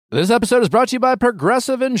This episode is brought to you by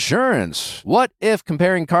Progressive Insurance. What if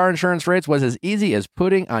comparing car insurance rates was as easy as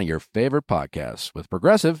putting on your favorite podcast? With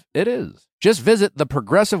Progressive, it is. Just visit the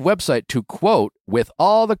Progressive website to quote with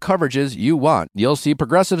all the coverages you want. You'll see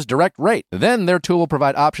Progressive's direct rate. Then their tool will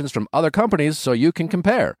provide options from other companies so you can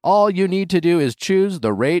compare. All you need to do is choose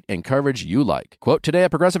the rate and coverage you like. Quote today at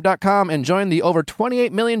Progressive.com and join the over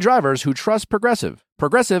 28 million drivers who trust Progressive.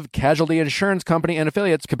 Progressive Casualty Insurance Company and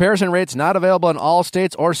Affiliates. Comparison rates not available in all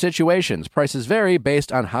states or situations. Prices vary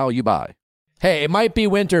based on how you buy. Hey, it might be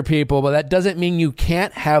winter, people, but that doesn't mean you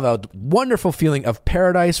can't have a wonderful feeling of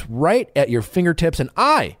paradise right at your fingertips. And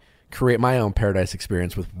I create my own paradise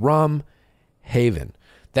experience with Rum Haven.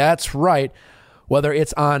 That's right. Whether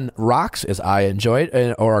it's on rocks, as I enjoyed,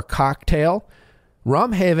 or a cocktail,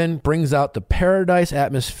 Rum Haven brings out the paradise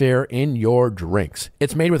atmosphere in your drinks.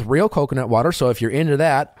 It's made with real coconut water, so if you're into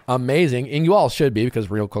that, amazing. And you all should be,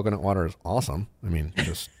 because real coconut water is awesome. I mean,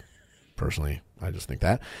 just personally, I just think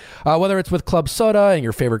that. Whether it's with club soda and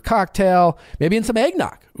your favorite cocktail, maybe in some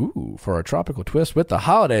eggnog. Ooh, for a tropical twist with the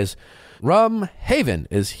holidays. Rum Haven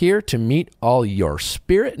is here to meet all your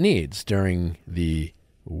spirit needs during the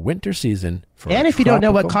winter season. And if you don't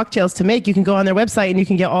know what cocktails to make, you can go on their website and you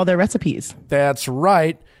can get all their recipes. That's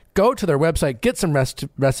right. Go to their website, get some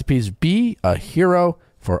recipes, be a hero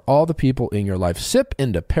for all the people in your life. Sip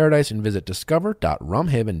into paradise and visit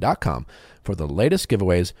discover.rumhaven.com for the latest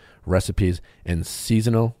giveaways, recipes, and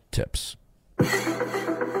seasonal tips. You're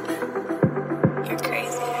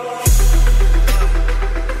crazy.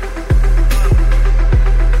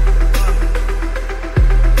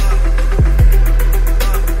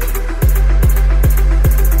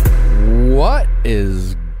 What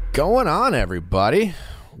is going on, everybody?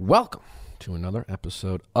 Welcome to another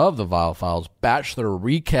episode of the Viall Files Bachelor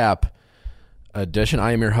Recap Edition.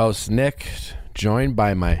 I am your host, Nick, joined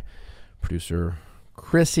by my producer,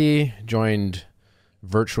 Chrissy, joined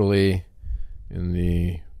virtually in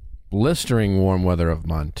the blistering warm weather of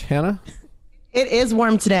Montana. It is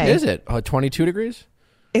warm today. Is it? 22 degrees?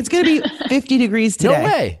 It's going to be 50 degrees today. No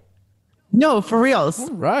way. No, for reals. All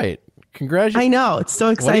right. Congratulations. I know. It's so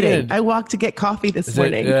exciting. I walked to get coffee this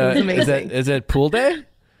morning. It was amazing. Is it pool day?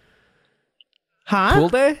 Huh? Pool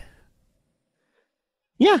day?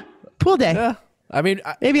 Yeah, pool day. Yeah. I mean,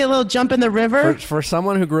 maybe a little jump in the river. For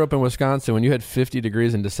someone who grew up in Wisconsin, when you had 50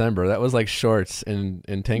 degrees in December, that was like shorts and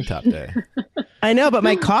tank top day. I know, but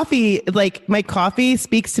my coffee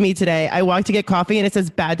speaks to me today. I walked to get coffee and it says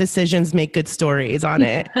bad decisions make good stories on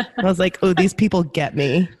it. I was like, oh, these people get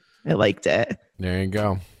me. I liked it. There you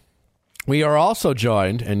go. We are also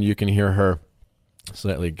joined, and you can hear her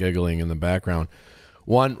slightly giggling in the background.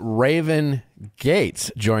 One Raven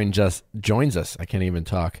Gates joins us. I can't even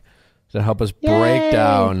talk. To help us break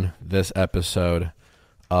down this episode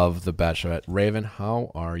of The Bachelorette. Raven,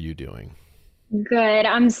 how are you doing? Good.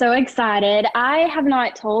 I'm so excited. I have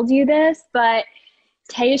not told you this, but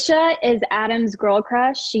Tayshia is Adam's girl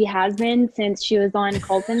crush. She has been since she was on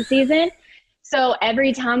Colton season. So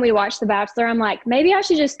every time we watch The Bachelor, I'm like, maybe I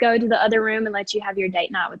should just go to the other room and let you have your date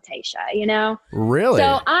night with Tayshia, you know? Really?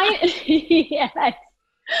 So yes,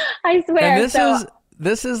 I swear. And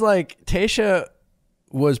this is like Tayshia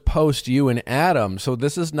was post you and Adam, so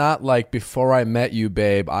this is not like before I met you,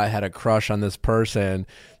 babe, I had a crush on this person.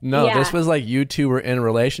 No, This was like you two were in a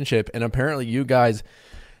relationship, and apparently you guys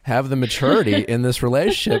have the maturity in this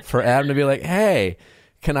relationship for Adam to be like, hey,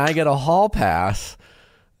 can I get a hall pass?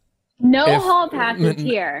 No hall passes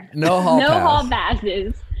here. No hall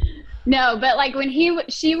passes. No, but like when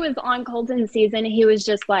she was on Colton season, he was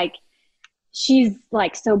just like, she's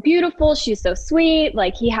like so beautiful, she's so sweet.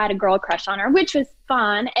 Like he had a girl crush on her, which was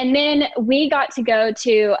fun. And then we got to go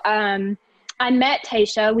to I met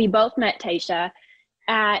Tayshia. We both met Tayshia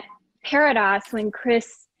at Paradise when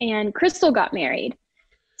Chris and Crystal got married.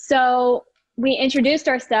 So we introduced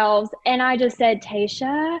ourselves, and I just said,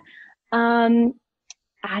 Tayshia,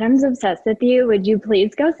 Adam's obsessed with you. Would you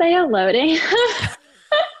please go say hello to him?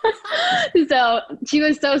 So she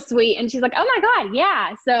was so sweet, and she's like, oh my God,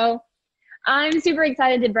 yeah. So I'm super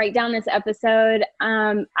excited to break down this episode.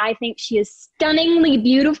 I think she is stunningly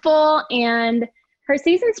beautiful, and her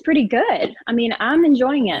season's pretty good. I mean, I'm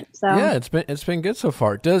enjoying it. So yeah, it's been good so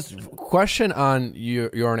far. Question on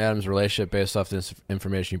your and Adam's relationship based off this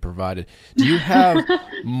information you provided. Do you have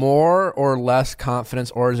more or less confidence,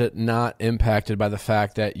 or is it not impacted by the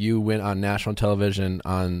fact that you went on national television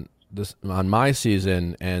on my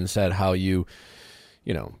season and said how you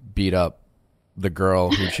beat up the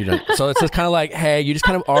girl who cheated. So it's just kind of like, hey, you just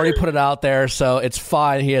kind of already put it out there, so it's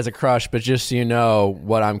fine. He has a crush, but just so you know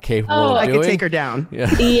what I'm capable of doing. I could take her down.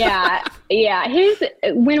 Yeah.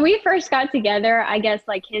 When we first got together, I guess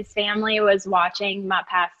like his family was watching my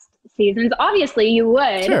past seasons. Obviously, you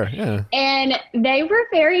would. Sure, yeah. And they were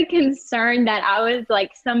very concerned that I was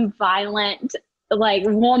like some violent like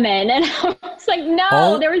woman, and I was like,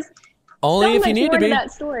 no, there was. Only so if you need to be.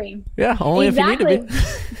 That story. Yeah, only exactly. if you need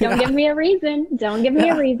to be. Don't give me a reason. Don't give me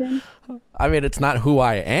a reason. I mean, it's not who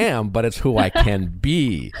I am, but it's who I can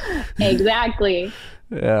be. Exactly.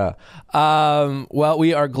 Yeah. Well,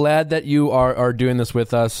 we are glad that you are doing this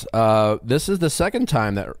with us. This is the second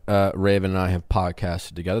time that Raven and I have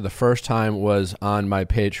podcasted together. The first time was on my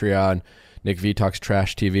Patreon, Nick V Talks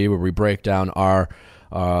Trash TV, where we break down our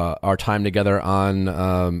time together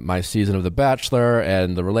on my season of The Bachelor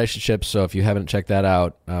and the relationships. So if you haven't checked that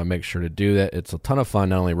out, make sure to do that. It's a ton of fun.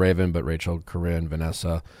 Not only Raven, but Rachel, Corinne,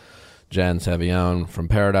 Vanessa, Jen, Savion from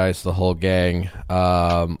Paradise, the whole gang.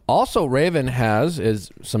 Also, Raven has,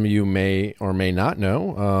 as some of you may or may not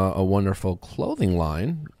know, a wonderful clothing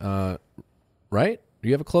line. Right?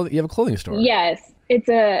 You have a clothing store. Yes, it's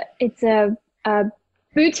a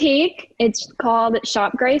boutique. It's called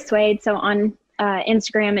Shop Gray Suede. So on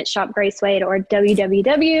Instagram, it's Shop Gray Suede or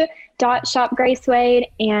www.shopgraysuede.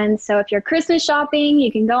 And so if you're Christmas shopping,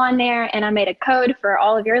 you can go on there. And I made a code for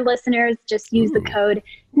all of your listeners. Just use the code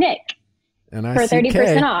Nick for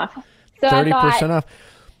 30% off. So 30% off.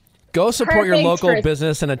 Go support your local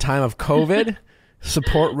business in a time of COVID.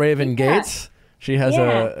 Support Raven Gates. She has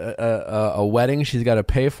a wedding she's got to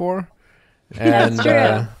pay for. And, that's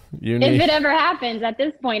true. If it ever happens, at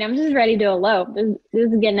this point, I'm just ready to elope. This is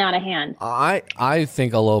getting out of hand. I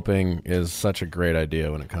think eloping is such a great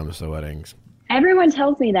idea when it comes to weddings. Everyone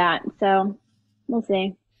tells me that, so we'll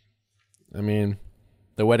see. I mean,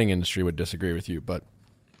 the wedding industry would disagree with you, but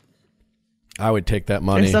I would take that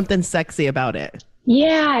money. There's something sexy about it.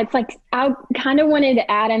 Yeah, it's like I kind of wanted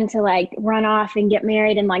Adam to like run off and get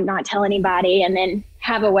married and like not tell anybody and then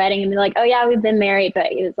have a wedding and be like, oh yeah, we've been married, but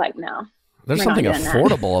he was like, no. There's something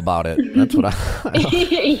affordable about it. That's what I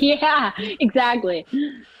Yeah, exactly.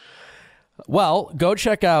 Well, go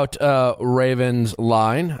check out Raven's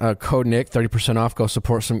line, code Nick, 30% off. Go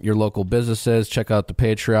support your local businesses. Check out the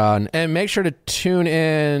Patreon. And make sure to tune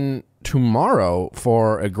in tomorrow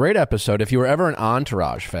for a great episode. If you were ever an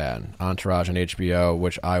Entourage fan, Entourage on HBO,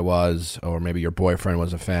 which I was, or maybe your boyfriend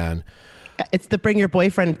was a fan. It's the Bring Your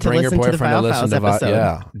Boyfriend to Listen to the File Files episode.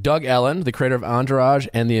 Yeah. Doug Ellen, the creator of Entourage,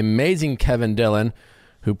 and the amazing Kevin Dillon,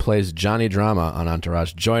 who plays Johnny Drama on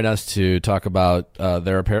Entourage, join us to talk about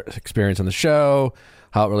their experience on the show,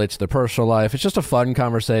 how it relates to their personal life. It's just a fun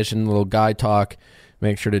conversation, a little guy talk.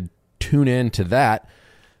 Make sure to tune in to that.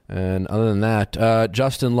 And other than that,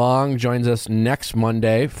 Justin Long joins us next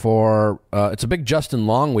Monday for, it's a big Justin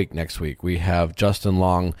Long week next week. We have Justin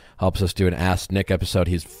Long helps us do an Ask Nick episode.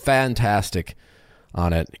 He's fantastic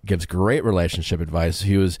on it, gives great relationship advice.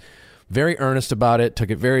 He was very earnest about it, took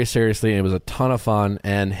it very seriously, and it was a ton of fun.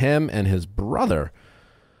 And him and his brother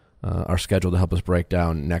are scheduled to help us break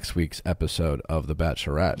down next week's episode of The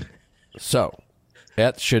Bachelorette. So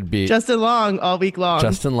it should be Justin Long all week long.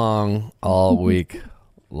 Justin Long all week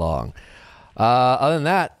long. Other than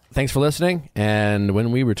that, thanks for listening. And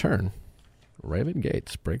when we return, Raven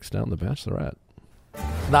Gates breaks down The Bachelorette.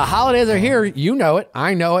 The holidays are here. You know it.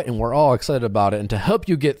 I know it. And we're all excited about it. And to help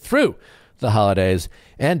you get through the holidays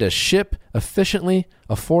and to ship efficiently,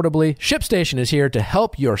 affordably, ShipStation is here to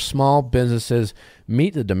help your small businesses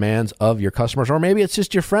meet the demands of your customers, or maybe it's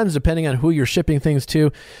just your friends, depending on who you're shipping things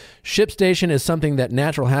to. ShipStation is something that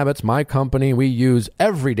Natural Habits, my company, we use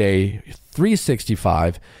every day,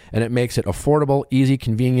 365, and it makes it affordable, easy,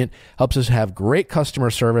 convenient, helps us have great customer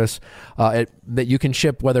service that you can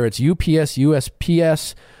ship, whether it's UPS,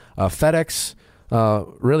 USPS, FedEx,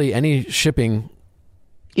 really any shipping.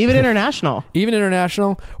 Even international. Even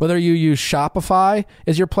international. Whether you use Shopify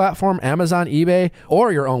as your platform, Amazon, eBay,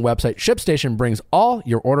 or your own website, ShipStation brings all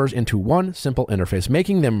your orders into one simple interface,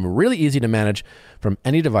 making them really easy to manage from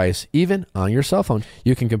any device, even on your cell phone.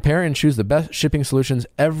 You can compare and choose the best shipping solutions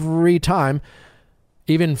every time.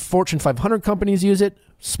 Even Fortune 500 companies use it.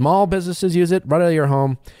 Small businesses use it right out of your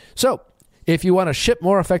home. So if you want to ship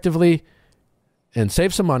more effectively and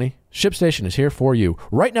save some money, ShipStation is here for you.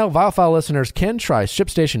 Right now, VileFile listeners can try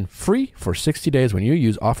ShipStation free for 60 days when you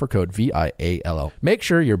use offer code VIALO. Make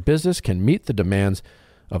sure your business can meet the demands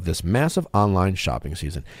of this massive online shopping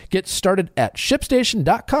season. Get started at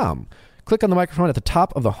ShipStation.com. Click on the microphone at the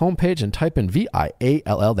top of the homepage and type in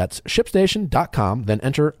VIALL. That's ShipStation.com. Then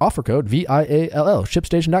enter offer code VIALL.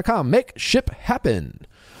 ShipStation.com. Make ship happen.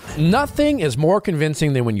 Nothing is more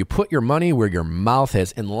convincing than when you put your money where your mouth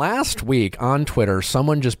is. And last week on Twitter,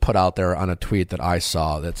 someone just put out there on a tweet that I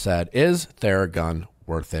saw that said, "Is Theragun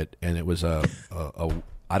worth it?" And it was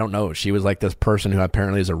I don't know. She was like this person who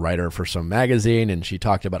apparently is a writer for some magazine, and she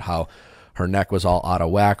talked about how her neck was all out of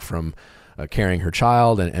whack from carrying her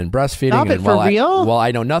child and breastfeeding. Stop it, and for real? While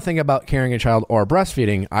I know nothing about carrying a child or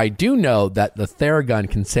breastfeeding, I do know that the Theragun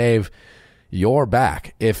can save your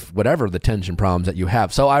back if whatever the tension problems that you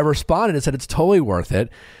have. So I responded and said, it's totally worth it.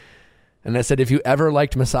 And I said, if you ever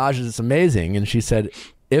liked massages, it's amazing. And she said,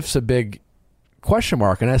 if's a big question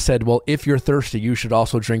mark. And I said, well, if you're thirsty, you should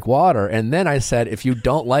also drink water. And then I said, if you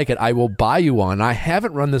don't like it, I will buy you one. I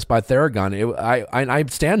haven't run this by Theragun. I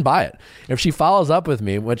stand by it. If she follows up with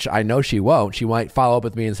me, which I know she won't, she might follow up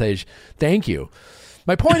with me and say, thank you.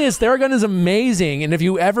 My point is, Theragun is amazing, and if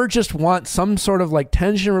you ever just want some sort of like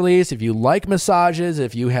tension release, if you like massages,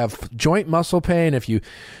 if you have joint muscle pain,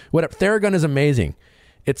 whatever, Theragun is amazing.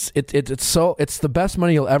 It's the best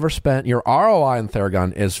money you'll ever spend. Your ROI on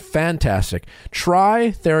Theragun is fantastic.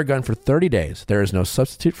 Try Theragun for 30 days. There is no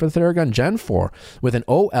substitute for Theragun Gen 4 with an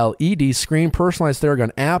OLED screen, personalized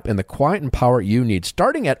Theragun app, and the quiet and power you need,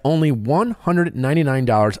 starting at only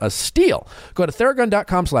 $199 a steal. Go to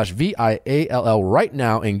Theragun.com/VIALL right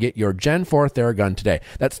now and get your Gen 4 Theragun today.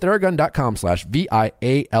 That's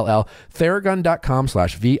Theragun.com/VIALL.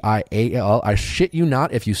 Theragun.com/VIALL. I shit you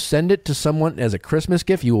not, if you send it to someone as a Christmas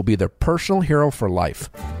gift, you will be their personal hero for life.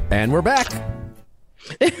 And we're back.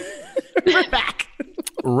 We're back.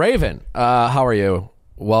 Raven, how are you?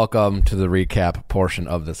 Welcome to the recap portion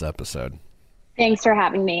of this episode. Thanks for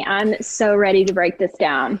having me. I'm so ready to break this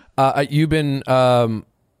down. You've been, do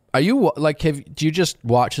you just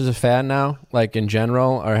watch as a fan now, like in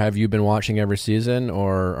general, or have you been watching every season,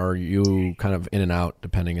 or are you kind of in and out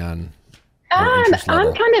depending on your interest level?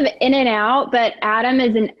 I'm kind of in and out, but Adam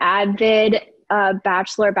is an avid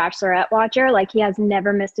Bachelorette watcher. Like, he has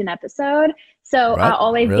never missed an episode. So I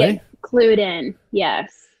always get clued in. Yes.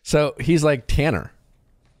 So he's like Tanner.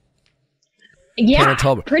 Yeah.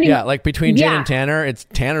 Tanner pretty yeah. Like between Jade and Tanner,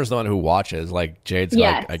 Tanner's the one who watches. Like Jade's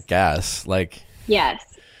like, I guess. Like, yes.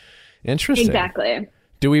 Interesting. Exactly.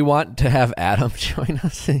 Do we want to have Adam join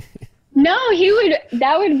us? No,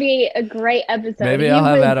 that would be a great episode. Maybe I'll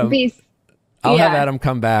have Adam. I'll have Adam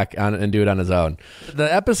come back and do it on his own.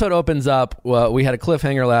 The episode opens up. Well, we had a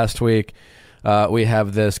cliffhanger last week. We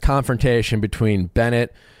have this confrontation between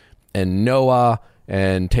Bennett and Noah,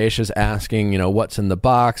 and Tayshia's asking, what's in the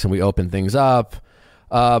box, and we open things up.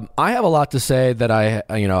 I have a lot to say that I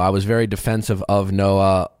was very defensive of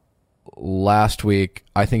Noah last week.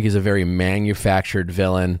 I think he's a very manufactured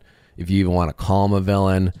villain, if you even want to call him a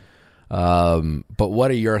villain. But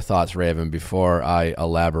what are your thoughts, Raven, before I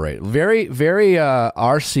elaborate? Very, very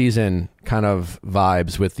our season kind of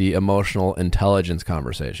vibes with the emotional intelligence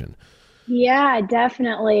conversation. Yeah,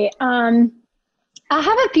 definitely. I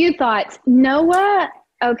have a few thoughts. Noah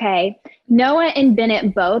and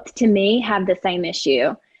Bennett both, to me, have the same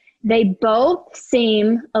issue. They both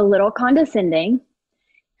seem a little condescending,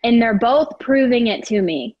 and they're both proving it to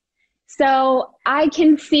me. So I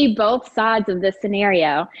can see both sides of this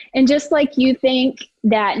scenario. And just like you think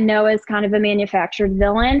that Noah's kind of a manufactured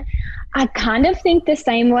villain, I kind of think the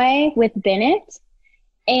same way with Bennett.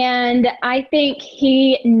 And I think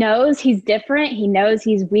he knows he's different. He knows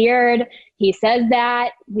he's weird. He says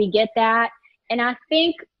that. We get that. And I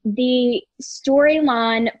think the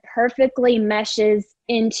storyline perfectly meshes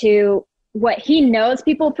into what he knows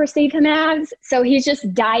people perceive him as. So he's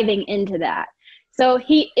just diving into that. So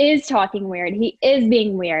he is talking weird. He is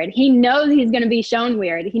being weird. He knows he's going to be shown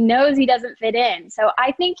weird. He knows he doesn't fit in. So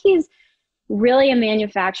I think he's really a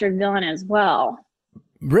manufactured villain as well.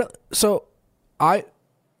 Really? So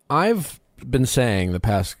I've been saying the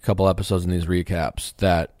past couple episodes in these recaps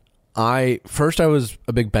that I was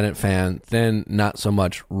a big Bennett fan, then not so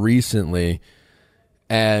much recently.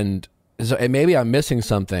 And so maybe I'm missing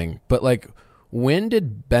something, but like, when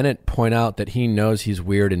did Bennett point out that he knows he's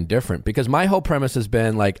weird and different? Because my whole premise has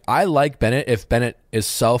been like, I like Bennett if Bennett is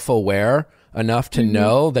self-aware enough to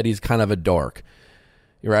know that he's kind of a dork,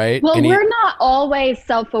 right? Well, we're not always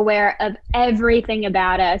self-aware of everything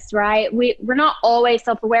about us, right? We're not always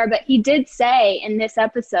self-aware, but he did say in this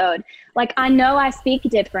episode, like, I know I speak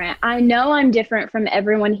different. I know I'm different from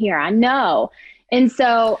everyone here. I know. And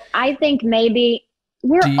so I think maybe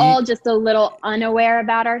we're all just a little unaware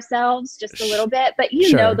about ourselves, just a little bit, but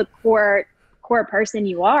you know the core person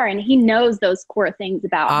you are, and he knows those core things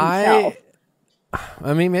about himself.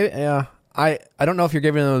 I mean, maybe, yeah. I don't know if you're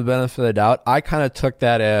giving them the benefit of the doubt. I kind of took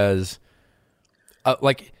that as,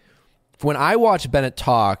 like, when I watched Bennett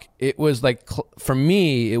talk, it was like, for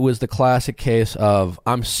me, it was the classic case of,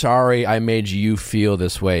 I'm sorry I made you feel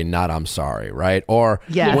this way, not I'm sorry, right? Or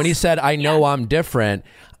when he said, I know I'm different,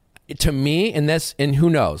 to me, and who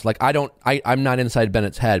knows, like, I'm not inside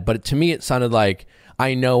Bennett's head, but to me, it sounded like,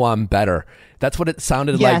 I know I'm better. That's what it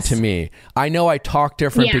sounded like to me. I know I talk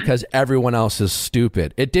different because everyone else is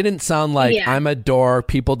stupid. It didn't sound like I'm a dork,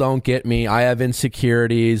 people don't get me, I have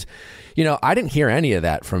insecurities. You know, I didn't hear any of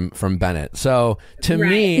that from Bennett. So to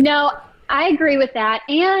me... No, I agree with that.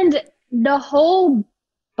 And the whole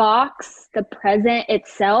box, the present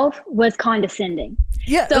itself, was condescending.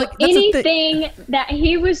 Yeah. So like, anything that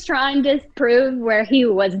he was trying to prove where he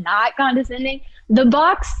was not condescending, the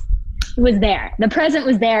box was there. The present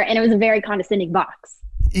was there, and it was a very condescending box.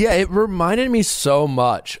 Yeah, it reminded me so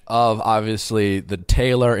much of, obviously, the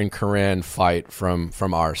Taylor and Corinne fight from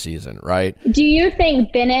our season, right? Do you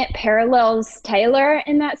think Bennett parallels Taylor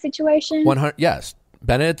in that situation? 100. Yes.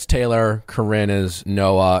 Bennett's Taylor, Corinne is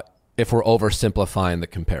Noah, if we're oversimplifying the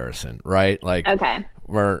comparison, right? Like, okay.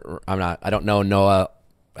 I don't know Noah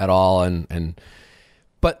at all,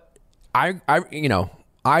 but I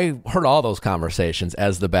heard all those conversations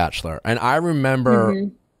as The Bachelor, and I remember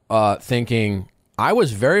thinking, I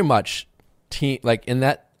was very much like in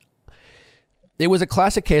that. It was a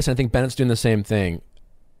classic case, and I think Bennett's doing the same thing.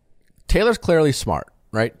 Taylor's clearly smart,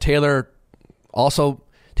 right? Taylor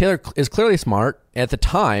is clearly smart. At the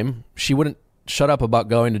time, she wouldn't shut up about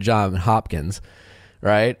going to Johns Hopkins,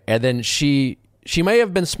 right? And then she may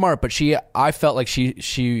have been smart, but I felt like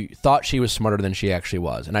she thought she was smarter than she actually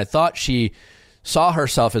was, and I thought she saw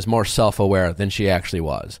herself as more self-aware than she actually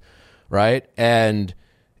was, right? And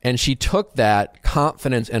she took that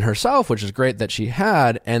confidence in herself, which is great that she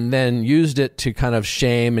had, and then used it to kind of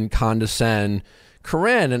shame and condescend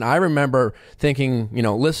Corinne. And I remember thinking,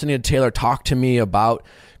 listening to Taylor talk to me about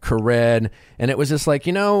Corinne, and it was just like,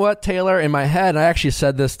 you know what, Taylor, in my head, and I actually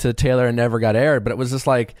said this to Taylor and never got aired, but it was just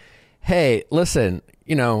like, hey, listen,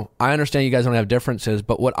 I understand you guys don't have differences,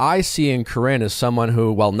 but what I see in Corinne is someone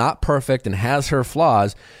who, while not perfect and has her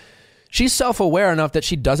flaws, she's self-aware enough that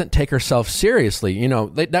she doesn't take herself seriously.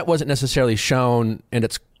 That wasn't necessarily shown in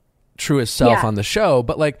its truest self on the show,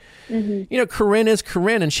 but Corinne is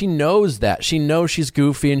Corinne, and she knows that. She knows she's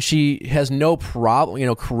goofy, and she has no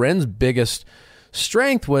problem. Corinne's biggest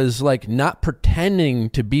strength was like not pretending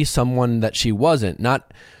to be someone that she wasn't.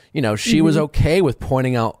 Not, she was okay with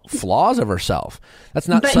pointing out flaws of herself. That's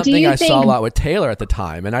not something I saw a lot with Taylor at the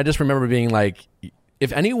time. And I just remember being like,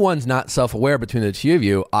 if anyone's not self-aware between the two of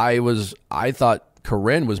you, I thought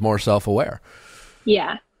Corinne was more self-aware.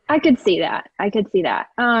 Yeah, I could see that.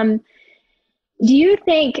 Do you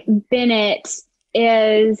think Bennett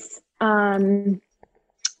is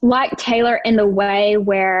like Taylor in the way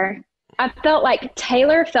where I felt like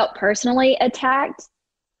Taylor felt personally attacked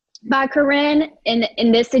by Corinne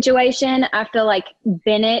in this situation? I feel like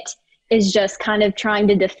Bennett is just kind of trying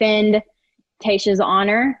to defend Tayshia's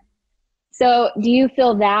honor. So do you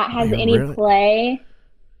feel that has any play?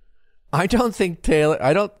 I don't think Taylor,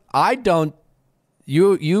 I don't,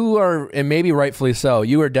 you are, and maybe rightfully so,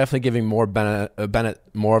 you are definitely giving Bennett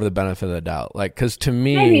more of the benefit of the doubt. Like, cause to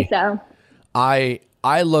me, maybe so. I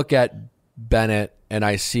look at Bennett and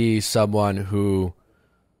I see someone who,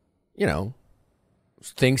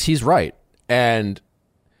 thinks he's right. And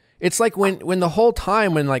it's like when the whole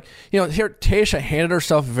time when here Tayshia handled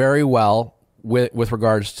herself very well with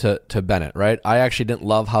regards to Bennett, right? I actually didn't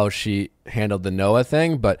love how she handled the Noah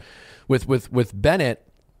thing, but with Bennett,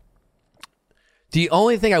 the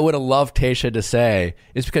only thing I would have loved Tayshia to say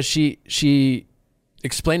is because she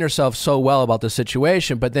explained herself so well about the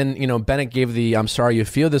situation, but then, Bennett gave the, I'm sorry you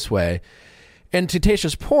feel this way. And to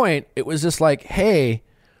Tayshia's point, it was just like, hey,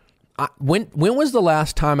 when was the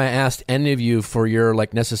last time I asked any of you for your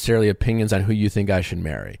necessarily opinions on who you think I should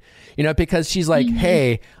marry? Because she's like,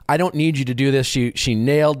 hey, I don't need you to do this. She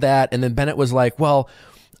nailed that. And then Bennett was like, well,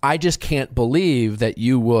 I just can't believe that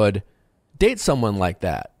you would date someone like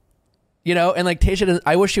that. And Tayshia,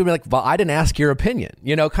 I wish she would be like, well, I didn't ask your opinion,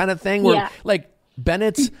 kind of thing where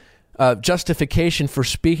Bennett's justification for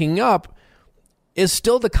speaking up is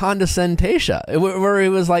still the condescend Tayshia, where it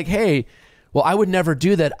was like, hey, well, I would never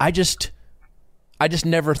do that. I just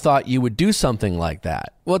never thought you would do something like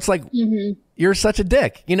that. Well, it's like, you're such a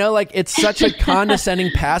dick, it's such a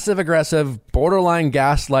condescending, passive aggressive, borderline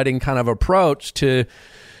gaslighting kind of approach to,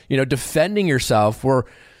 defending yourself, where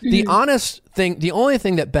The honest thing, the only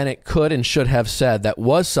thing that Bennett could and should have said that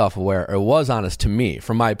was self-aware or was honest to me,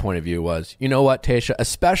 from my point of view, was, you know what, Tayshia,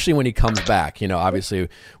 especially when he comes back, you know, obviously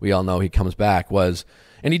we all know he comes back,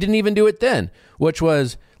 and he didn't even do it then, which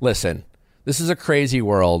was, listen, this is a crazy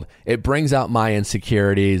world. It brings out my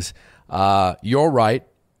insecurities. You're right.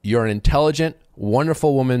 You're an intelligent,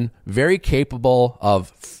 wonderful woman, very capable of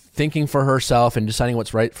thinking for herself and deciding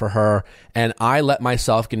what's right for her. And I let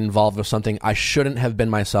myself get involved with something I shouldn't have been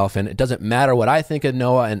myself in. It doesn't matter what I think of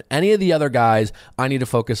Noah and any of the other guys. I need to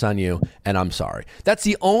focus on you, and I'm sorry. That's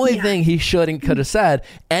the only thing he should and could have said.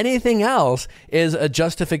 Anything else is a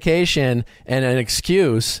justification and an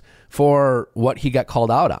excuse for what he got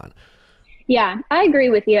called out on. Yeah, I agree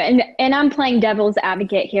with you. And I'm playing devil's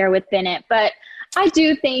advocate here with Bennett, but I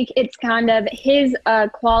do think it's kind of his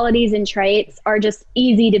qualities and traits are just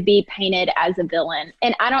easy to be painted as a villain.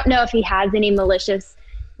 And I don't know if he has any malicious,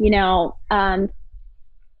 you know,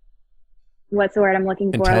 what's the word I'm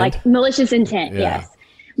looking for? Intent? Like malicious intent, yes.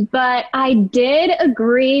 But I did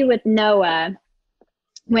agree with Noah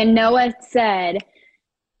when Noah said,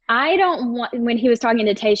 I don't want, when he was talking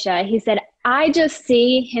to Tayshia, he said, I just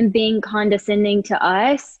see him being condescending to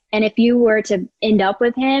us. And if you were to end up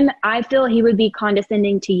with him, I feel he would be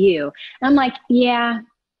condescending to you. And I'm like, yeah,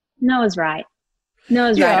 Noah's right.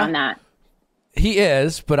 Noah's right on that. He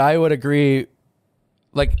is, but I would agree,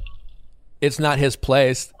 like, it's not his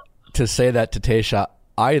place to say that to Tayshia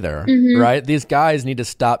either, right? These guys need to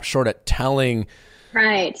stop short at telling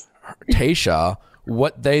Tayshia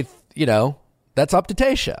what they, you know, that's up to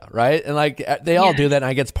Tayshia, right? And like they all do that, and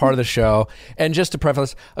I guess it's part of the show. And just to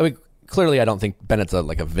preface, I mean, clearly I don't think Bennett's a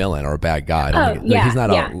villain or a bad guy. I don't think, he's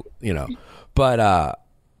not a, you know, but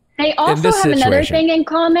they also have another thing in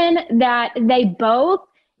common, that they both,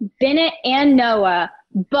 Bennett and Noah,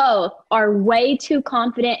 both are way too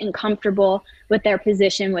confident and comfortable with their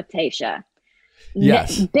position with Tayshia.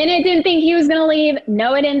 Yes. Bennett didn't think he was going to leave.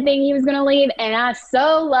 Noah didn't think he was going to leave. And I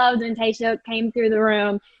so loved when Tayshia came through the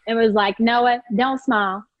room and was like, Noah, don't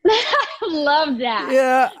smile. I love that.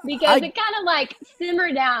 Yeah. Because it kind of like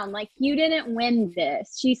simmered down. Like, you didn't win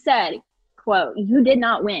this. She said, quote, you did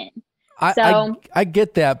not win. I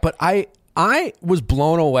get that, but I was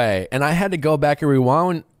blown away, and I had to go back and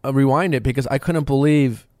rewind it because I couldn't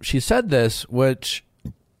believe she said this, which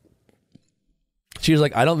she was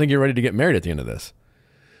like, I don't think you're ready to get married at the end of this.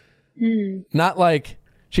 Not like,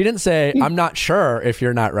 she didn't say, I'm not sure if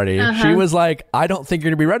you're not ready. She was like, I don't think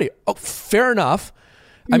you're going to be ready. Oh, fair enough.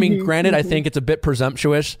 I mean, granted, I think it's a bit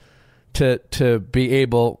presumptuous to be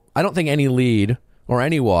able, I don't think any lead or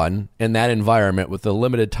anyone in that environment with the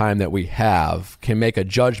limited time that we have can make a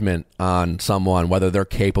judgment on someone, whether they're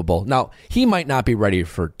capable. Now, he might not be ready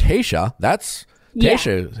for Tayshia.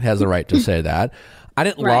 Tayshia has the right to say that. I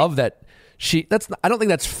didn't love that I don't think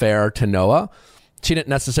that's fair to Noah. She didn't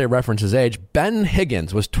necessarily reference his age. Ben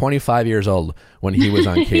Higgins was 25 years old when he was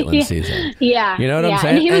on Caitlin's season. Yeah. You know what I'm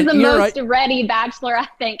saying? And he was the most ready bachelor, I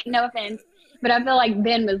think. No offense. But I feel like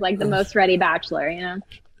Ben was like the most ready bachelor, you know?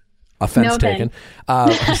 Offense taken.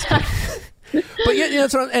 But you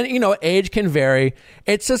know, and you know, age can vary.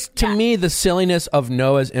 It's just, to me, the silliness of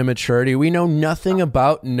Noah's immaturity. We know nothing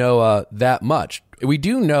about Noah that much. We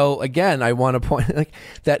do know, again, I want to point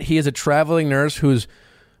that he is a traveling nurse who's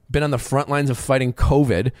been on the front lines of fighting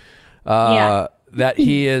COVID. That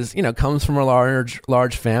he is, you know, comes from a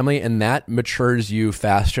large family, and that matures you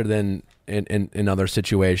faster than in other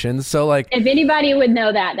situations. So like, if anybody would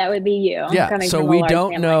know that would be you. Yeah. So we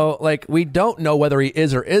don't know, we don't know whether he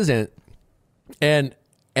is or isn't. And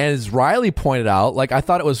as Riley pointed out, like, I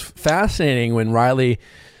thought it was fascinating when Riley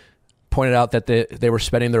pointed out that they were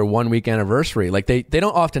spending their 1 week anniversary. Like, they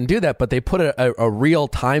don't often do that, but they put a real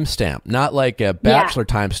timestamp, not like a Bachelor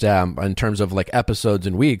timestamp in terms of like episodes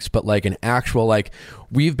and weeks, but like an actual, like,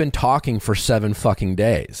 we've been talking for 7 fucking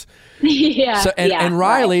days. So, and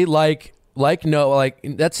Riley, like Noah, like,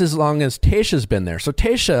 that's as long as Tayshia's been there. So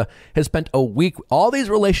Tayshia has spent a week. All these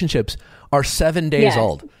relationships are 7 days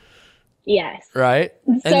old. Yes. Right.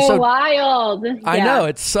 So wild. I know,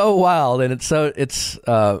 it's so wild, and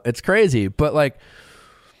it's crazy, but like,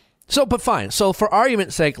 but fine. So for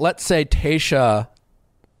argument's sake, let's say Tayshia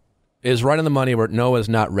is right on the money where Noah's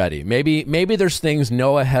not ready. Maybe there's things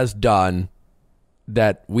Noah has done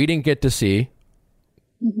that we didn't get to see,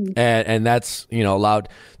 and that's, you know, allowed.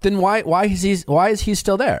 Then why is he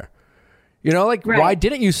still there? You know, like, why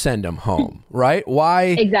didn't you send him home? Right? Why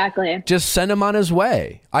exactly just send him on his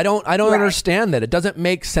way? I don't understand that. It doesn't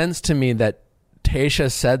make sense to me that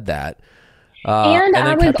Tayshia said that. And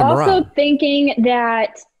I was also thinking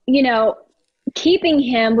that, you know, keeping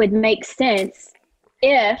him would make sense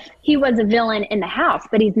if he was a villain in the house,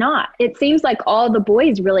 but he's not. It seems like all the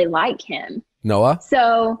boys really like him. Noah?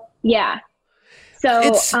 So, yeah. So,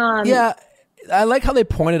 yeah, I like how they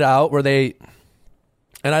pointed out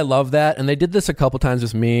and I love that. And they did this a couple times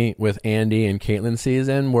with me, with Andy and Caitlin's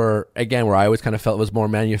season, where I always kind of felt it was more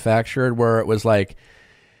manufactured, where it was like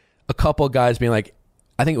a couple guys being like,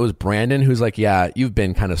 I think it was Brandon who's like, yeah, you've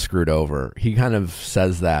been kind of screwed over. He kind of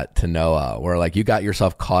says that to Noah, where like, you got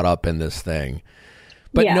yourself caught up in this thing.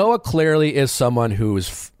 But Noah clearly is someone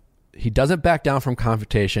he doesn't back down from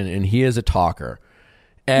confrontation, and he is a talker.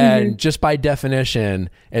 And just by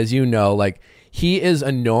definition, as you know, like, he is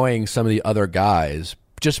annoying some of the other guys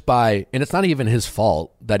and it's not even his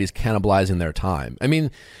fault that he's cannibalizing their time. I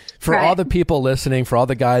mean, for all the people listening, for all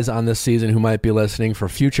the guys on this season who might be listening, for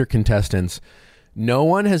future contestants, no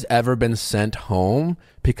one has ever been sent home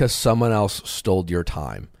because someone else stole your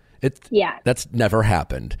time. That's never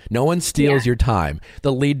happened. No one steals your time.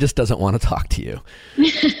 The lead just doesn't want to talk to you.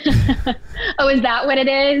 Oh, is that what it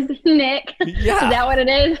is, Nick? Yeah. Is that what it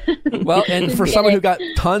is? Well, and for someone who got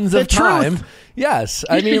tons of time, yes.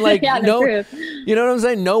 I mean, like, truth. You know what I'm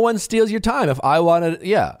saying? No one steals your time. If I wanted,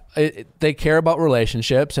 they care about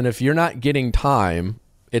relationships. And if you're not getting time,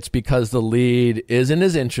 it's because the lead isn't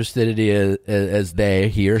as interested as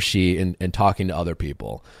he or she in talking to other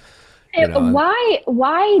people.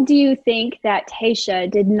 Why do you think that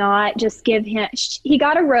Tayshia did not just give him, he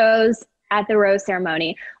got a rose at the rose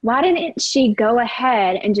ceremony. Why didn't she go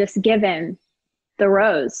ahead and just give him the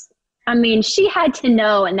rose? I mean, she had to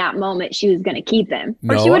know in that moment she was going to keep him,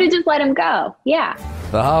 or she would have just let him go. Yeah.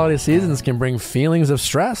 The holiday seasons can bring feelings of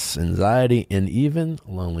stress, anxiety, and even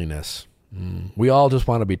loneliness. We all just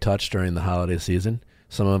want to be touched during the holiday season.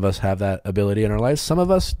 Some of us have that ability in our lives. Some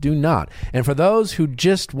of us do not. And for those who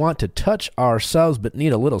just want to touch ourselves but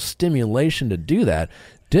need a little stimulation to do that,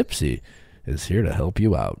 Dipsy is here to help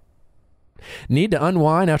you out. Need to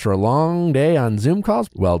unwind after a long day on Zoom calls?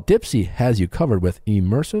 Well, Dipsy has you covered with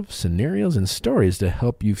immersive scenarios and stories to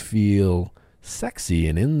help you feel sexy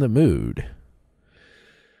and in the mood.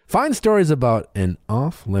 Find stories about an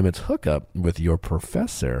off-limits hookup with your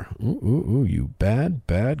professor. Ooh, you bad,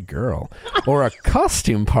 bad girl. Or a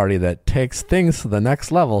costume party that takes things to the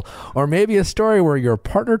next level. Or maybe a story where your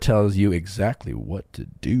partner tells you exactly what to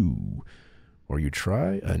do. Or you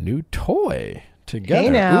try a new toy together. Hey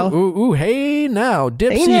now. Hey now.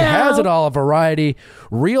 Dipsy has it all, a variety,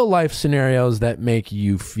 real-life scenarios that make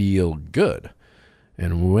you feel good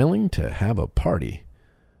and willing to have a party,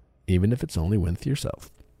 even if it's only with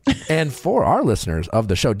yourself. And for our listeners of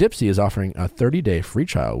the show, Dipsy is offering a 30-day free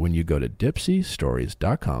trial when you go to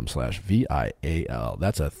dipsystories.com/VIAL.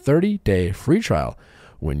 That's a 30-day free trial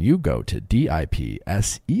when you go to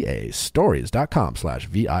DIPSEA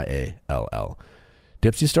stories.com/VIALL.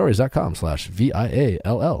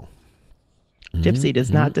 dipsystories.com/VIALL. Dipsy does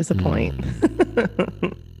not disappoint.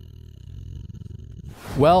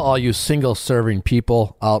 Well, all you single-serving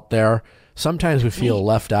people out there, sometimes we feel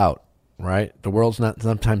left out. Right? The world's not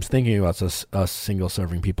sometimes thinking about us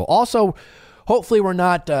single-serving people. Also, hopefully we're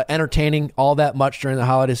not entertaining all that much during the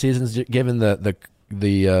holiday seasons, given the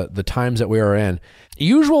times that we are in.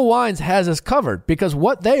 Usual Wines has us covered, because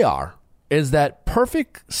what they are is that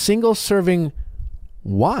perfect single-serving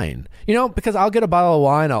wine. You know, because I'll get a bottle of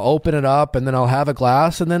wine, I'll open it up, and then I'll have a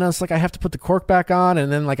glass, and then it's like I have to put the cork back on,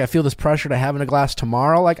 and then like I feel this pressure to having a glass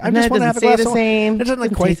tomorrow. Like I just want to have a glass. It doesn't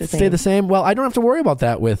like quite stay the same. Well, I don't have to worry about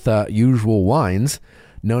that with Usual Wines.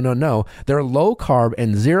 No. Their low carb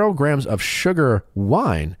and 0 grams of sugar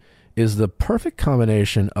wine is the perfect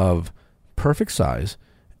combination of perfect size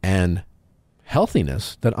and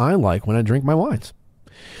healthiness that I like when I drink my wines.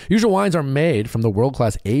 Usual Wines are made from the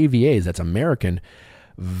world-class AVAs, that's American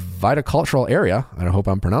viticultural area, and I hope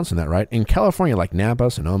I'm pronouncing that right, in California, like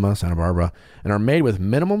Napa, Sonoma, Santa Barbara, and are made with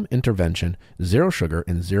minimum intervention, 0 sugar,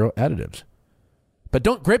 and 0 additives. But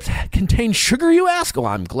don't grapes contain sugar, you ask? Well,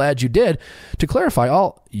 I'm glad you did. To clarify,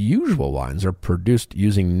 all Usual Wines are produced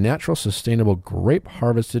using natural, sustainable grape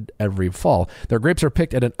harvested every fall. Their grapes are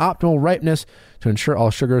picked at an optimal ripeness to ensure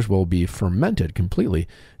all sugars will be fermented completely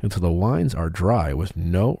until the wines are dry with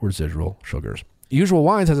no residual sugars. Usual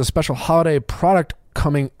Wines has a special holiday product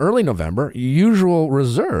coming early November, Usual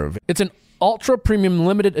Reserve. It's an ultra-premium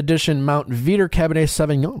limited edition Mount Veeder Cabernet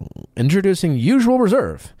Sauvignon. Introducing Usual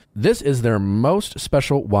Reserve. This is their most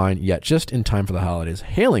special wine yet, just in time for the holidays.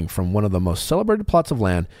 Hailing from one of the most celebrated plots of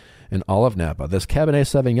land in all of Napa, this Cabernet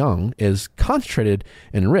Sauvignon is concentrated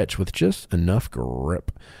and rich with just enough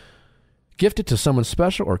grip. gift it to someone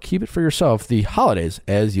special, or keep it for yourself the holidays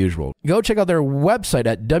as usual. Go check out their website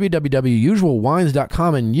at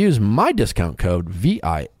www.usualwines.com and use my discount code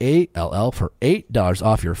VIALL for $8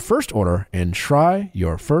 off your first order and try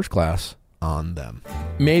your first glass on them.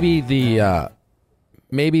 Maybe the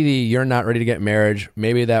you're not ready to get married,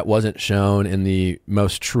 maybe that wasn't shown in the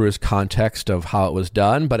most truest context of how it was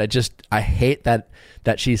done, but I hate that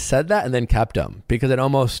she said that and then kept them, because it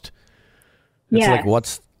almost, it's like, where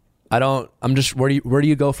do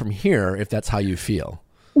you go from here if that's how you feel?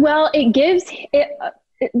 Well, it gives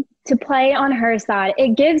to play on her side,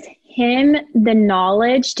 it gives him the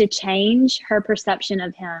knowledge to change her perception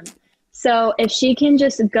of him. So if she can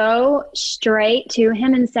just go straight to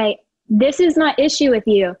him and say, this is my issue with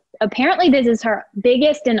you. Apparently this is her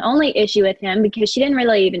biggest and only issue with him, because she didn't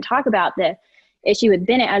really even talk about the issue with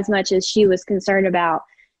Bennett as much as she was concerned about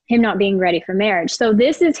him not being ready for marriage. So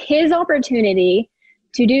this is his opportunity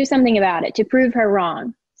to do something about it, to prove her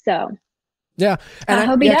wrong. So yeah, and I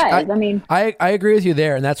hope he does. I agree with you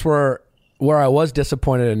there, and that's where I was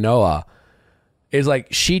disappointed in Noah. Is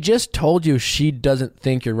like, she just told you she doesn't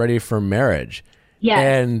think you're ready for marriage.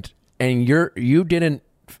 Yes. And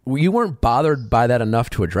you weren't bothered by that enough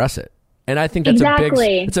to address it. And I think that's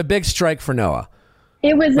it's a big strike for Noah.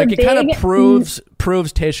 It was like, it kind of proves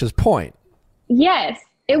Tayshia's point. Yes.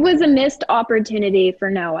 It was a missed opportunity for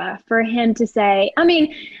Noah, for him to say, I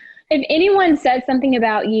mean, if anyone says something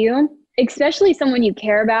about you, especially someone you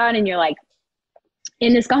care about, and you're like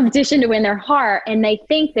in this competition to win their heart, and they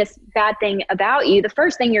think this bad thing about you, the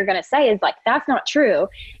first thing you're going to say is like, that's not true.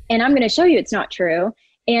 And I'm going to show you it's not true.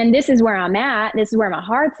 And this is where I'm at. This is where my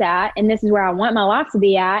heart's at. And this is where I want my life to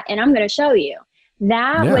be at. And I'm going to show you.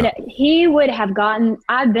 He would have gotten,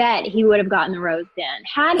 I bet he would have gotten the rose then,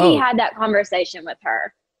 had he had that conversation with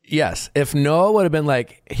her. Yes. If Noah would have been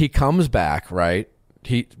like, he comes back, right?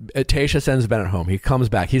 Tayshia sends Bennett home. He comes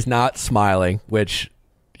back. He's not smiling, which,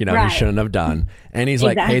 he shouldn't have done. And he's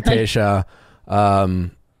like, hey, Tayshia,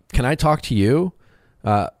 can I talk to you?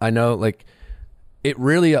 I know, like, it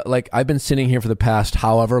really, like, I've been sitting here for the past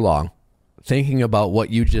however long thinking about what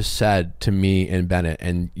you just said to me and Bennett.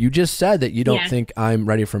 And you just said that you don't think I'm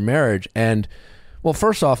ready for marriage. And, well,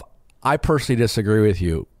 first off, I personally disagree with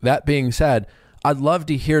you. That being said, I'd love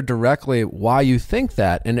to hear directly why you think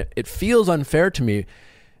that. And it feels unfair to me.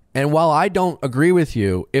 And while I don't agree with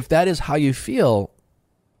you, if that is how you feel,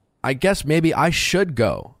 I guess maybe I should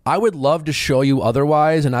go. I would love to show you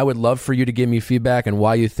otherwise, and I would love for you to give me feedback on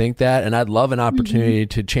why you think that, and I'd love an opportunity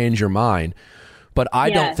to change your mind. But I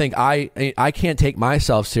don't think I can't take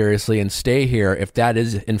myself seriously and stay here if that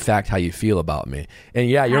is in fact how you feel about me. And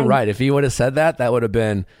yeah, you're right. If he would have said that, that would have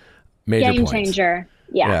been major game points. Changer.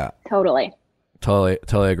 Yeah, totally.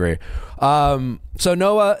 Totally agree. So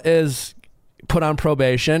Noah is put on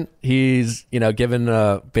probation. He's, given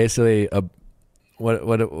basically a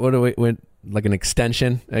what do we like an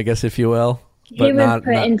extension, I guess, if you will. But he was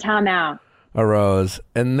put in timeout. A rose.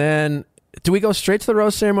 And then do we go straight to the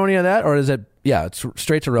rose ceremony of that, or is it it's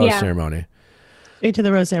straight to rose ceremony? Straight to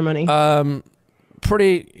the rose ceremony.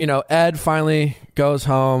 Ed finally goes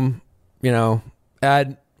home.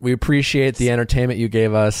 Ed, we appreciate the entertainment you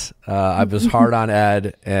gave us. I was hard on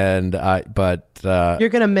Ed, but you're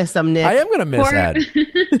gonna miss him, Nick. I am gonna miss Ed.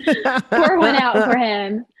 Pour one out for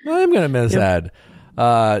him. I am gonna miss Ed.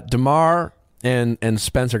 DeMar and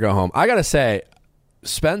Spencer go home. I gotta say,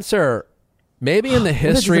 Spencer, maybe in the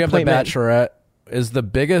history of The Bachelorette, is the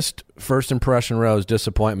biggest first impression rose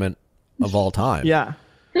disappointment of all time. Yeah.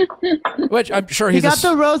 Which I'm sure he got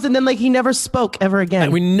the rose, and then he never spoke ever again.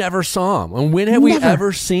 And we never saw him. And when have we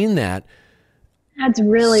ever seen that? That's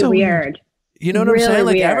really weird. You know what I'm saying?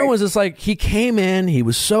 Like, everyone was just like, he came in, he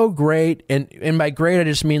was so great, and by great I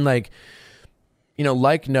just mean like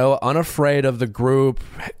Noah, unafraid of the group,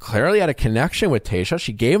 clearly had a connection with Tayshia.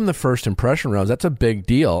 She gave him the first impression rose. That's a big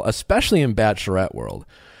deal, especially in Bachelorette world,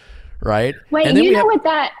 right? Wait, what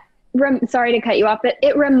that? Sorry to cut you off, but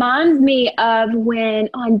it reminds me of when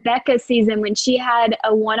on Becca's season when she had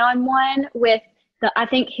a one-on-one with I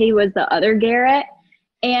think he was the other Garrett,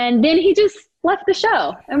 and then he just left the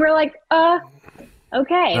show, and we're like,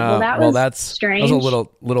 okay, that's strange. That was a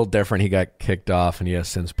little different. He got kicked off, and he has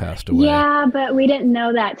since passed away. Yeah, but we didn't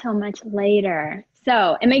know that till much later.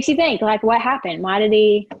 So it makes you think, like, what happened? Why did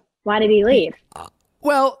he leave?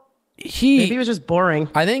 Well, maybe he was just boring.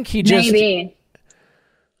 I think he just maybe.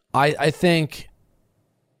 I think,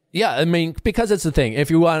 because it's the thing.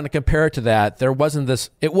 If you want to compare it to that, it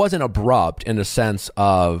wasn't abrupt in the sense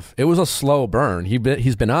of, it was a slow burn.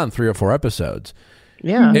 He's been on 3 or 4 episodes.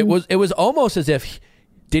 Yeah. It was almost as if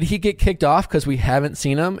did he get kicked off because we haven't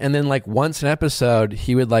seen him? And then like once an episode,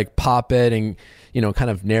 he would like pop it and, kind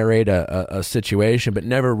of narrate a situation, but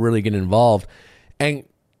never really get involved. And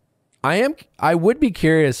I would be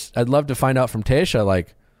curious. I'd love to find out from Tayshia,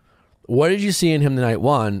 like, what did you see in him the night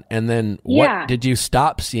one? And then what did you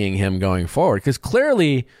stop seeing him going forward? Because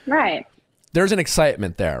clearly there's an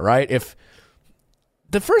excitement there, right? If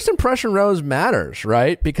the first impression rose matters,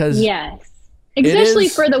 right? Because especially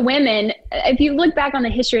for the women. If you look back on the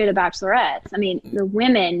history of the Bachelorettes, I mean, the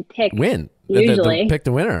women win. Usually pick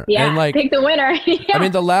the winner. Yeah, and like, pick the winner. I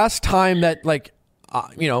mean, the last time that like,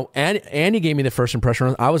 Andy gave me the first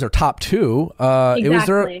impression, I was her top two. It was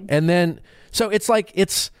her, and then so it's like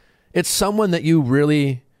it's someone that you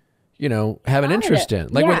really, have an interest in.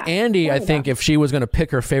 Like with Andy, I think if she was going to pick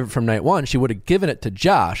her favorite from night one, she would have given it to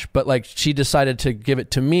Josh. But like she decided to give it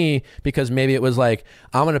to me because maybe it was like,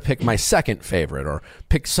 I'm going to pick my second favorite or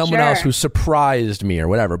pick someone else who surprised me or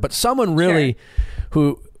whatever. But someone really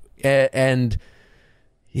who, and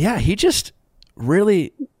he just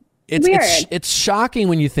really, it's shocking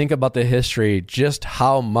when you think about the history, just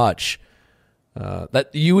how much that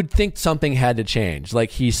you would think something had to change. Like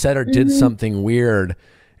he said or did something weird.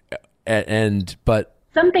 But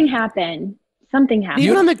something happened.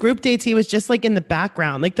 Even on the group dates, he was just like in the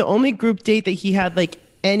background. Like the only group date that he had like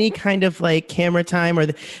any kind of like camera time, or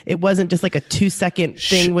it wasn't just like a 2-second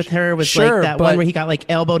thing with her, was like that one where he got like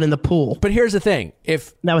elbowed in the pool. But here's the thing: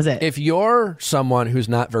 that was it. If you're someone who's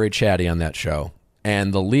not very chatty on that show,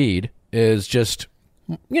 and the lead is just,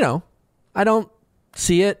 I don't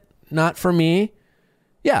see it, not for me.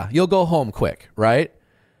 Yeah, you'll go home quick, right?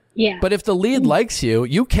 Yeah. But if the lead likes you,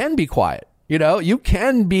 you can be quiet. You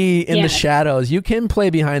can be in the shadows. You can play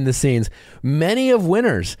behind the scenes. Many of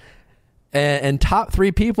winners and top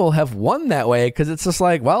 3 people have won that way because it's just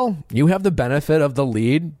like, well, you have the benefit of the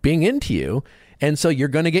lead being into you. And so you're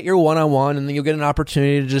going to get your one-on-one, and then you'll get an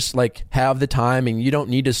opportunity to just like have the time, and you don't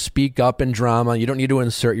need to speak up in drama. You don't need to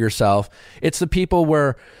insert yourself. It's the people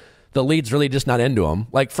where the lead's really just not into them.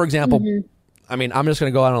 Like, for example, I mean, I'm just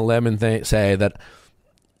going to go out on a limb and say that,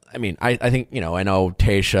 I mean, I think, I know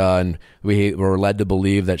Tayshia, and we were led to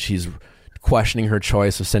believe that she's questioning her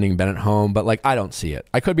choice of sending Bennett home, but like, I don't see it.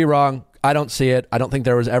 I could be wrong. I don't see it. I don't think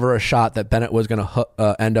there was ever a shot that Bennett was going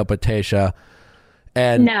to end up with Tayshia.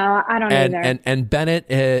 And no, I don't either. And Bennett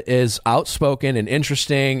is outspoken and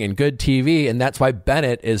interesting and good TV, and that's why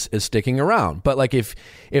Bennett is sticking around. But like, if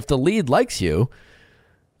the lead likes you,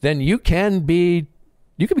 then you can be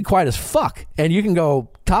quiet as fuck, and you can go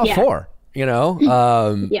top 4.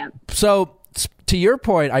 So to your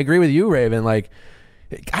point, I agree with you, Raven. Like,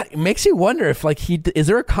 it makes you wonder if like is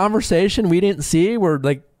there a conversation we didn't see where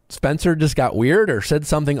like Spencer just got weird or said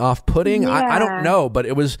something off-putting? I don't know, but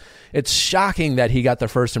it's shocking that he got the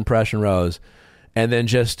first impression rose, and then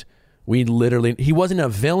just he wasn't a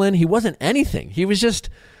villain, he wasn't anything, he was just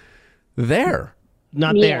there,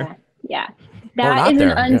 not there. Yeah, that is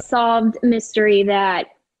an unsolved mystery that.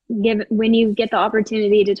 When you get the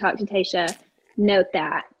opportunity to talk to Tayshia, note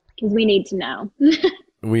that, because we need to know.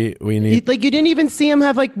 we need, like, you didn't even see him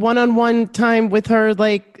have like one-on-one time with her.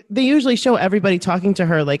 Like they usually show everybody talking to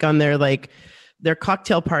her, like on their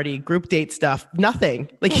cocktail party, group date stuff. Nothing.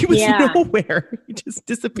 Like he was nowhere. He just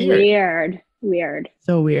disappeared. Weird.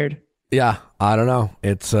 So weird. Yeah, I don't know.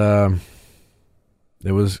 It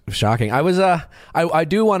was shocking. I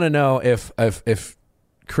do want to know if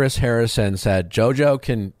Chris Harrison said JoJo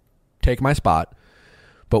can take my spot,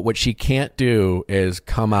 but what she can't do is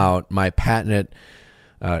come out my patented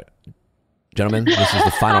gentlemen, this is the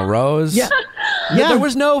final rose. There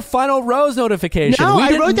was no final rose notification. No,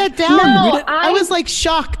 I wrote that down. No, I was like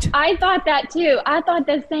shocked. I thought that too. I thought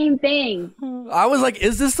the same thing. I was like,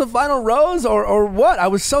 is this the final rose or what? I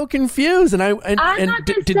was so confused. And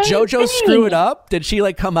did JoJo screw it up? Did she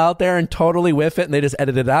like come out there and totally whiff it and they just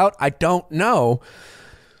edited it out? I don't know.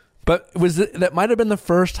 But that might have been the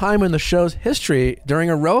first time in the show's history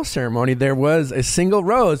during a rose ceremony there was a single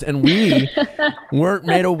rose, and we weren't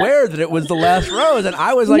made aware that it was the last rose. And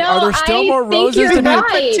I was like, are there still more roses to be?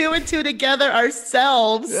 Put 2 and 2 together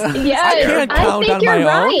ourselves. Yes, I can't count on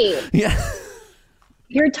my own. Yeah.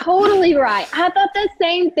 You're totally right. I thought the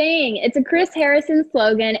same thing. It's a Chris Harrison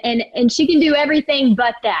slogan, and she can do everything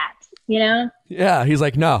but that, Yeah, he's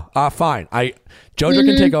like, no, fine. JoJo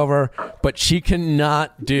can take over, but she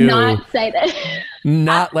cannot not say that.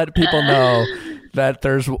 Not let people know that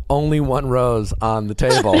there's only one rose on the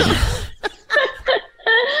table.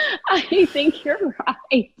 I think you're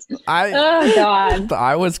right. Oh God.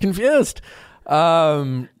 I was confused.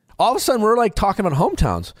 All of a sudden we're like talking about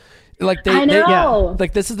hometowns. like I know.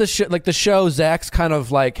 like this is the show. Zach's kind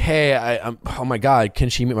of like, hey, I'm oh my god, can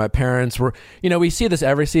she meet my parents? We see this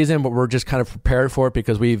every season, but we're just kind of prepared for it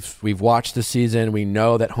because we've watched the season. We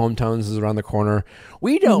know that Hometones is around the corner.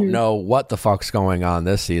 We don't know what the fuck's going on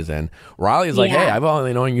this season. Riley's like, hey, I've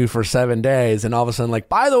only known you for 7 days, and all of a sudden, like,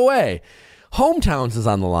 by the way, Hometowns is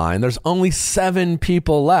on the line. There's only 7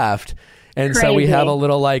 people left, and so we have a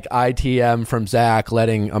little like ITM from Zach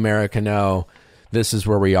letting America know this is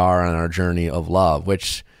where we are on our journey of love,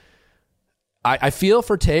 which I feel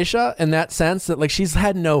for Tayshia in that sense that like she's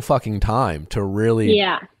had no fucking time to really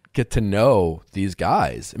get to know these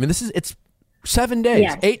guys. I mean, it's 7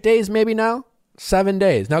 days, 8 days maybe now, 7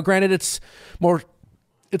 days. Now, granted, it's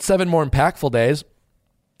 7 more impactful days.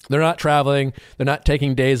 They're not traveling. They're not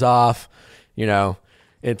taking days off.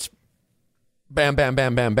 It's bam, bam,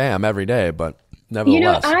 bam, bam, bam every day, but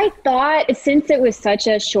nevertheless. I thought since it was such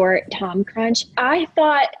a short time crunch, I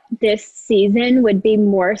thought this season would be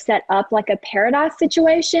more set up like a paradise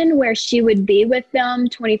situation where she would be with them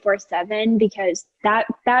 24/7 because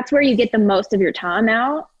that's where you get the most of your time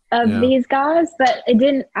out of these guys. But it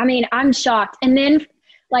didn't. I mean, I'm shocked. And then,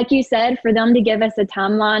 like you said, for them to give us a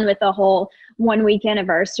timeline with a whole 1 week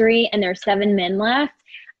anniversary and there's 7 men left.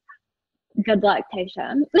 Good luck,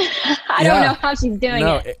 Tayshia. I don't know how she's doing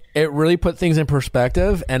it. It really put things in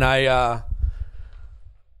perspective, and I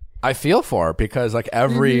feel for her because like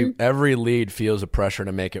every lead feels a pressure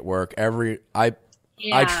to make it work. I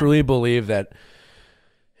truly believe that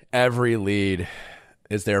every lead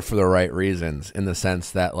is there for the right reasons in the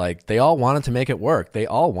sense that like they all wanted to make it work. They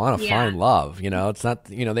all want to find love. It's not,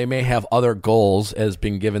 they may have other goals as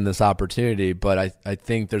being given this opportunity, but I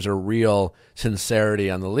think there's a real sincerity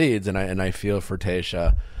on the leads. And I feel for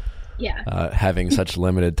Tayshia having such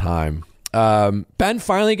limited time. Ben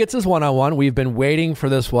finally gets his one-on-one. We've been waiting for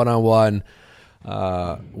this one-on-one.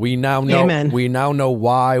 We now know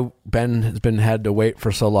why Ben has had to wait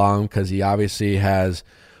for so long because he obviously has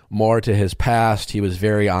more to his past. He was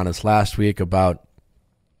very honest last week about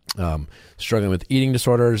struggling with eating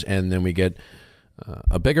disorders, and then we get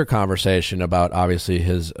a bigger conversation about obviously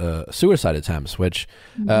his suicide attempts, which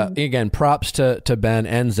again, props to Ben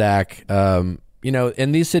and Zach.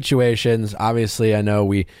 In these situations, obviously I know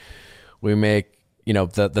we make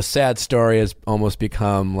the sad story has almost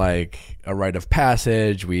become like a rite of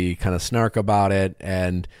passage. We kind of snark about it,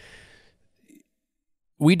 and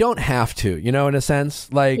we don't have to, in a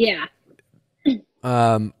sense, like,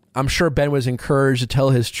 I'm sure Ben was encouraged to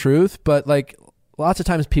tell his truth, but like lots of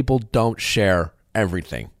times people don't share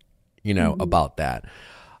everything, about that.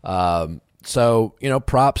 So,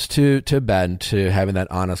 props to Ben to having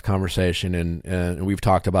that honest conversation. And we've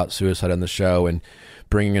talked about suicide on the show and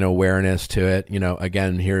bringing an awareness to it.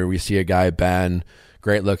 Again, here we see a guy, Ben,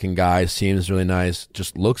 great looking guy, seems really nice,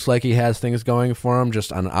 just looks like he has things going for him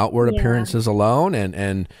just on outward appearances alone.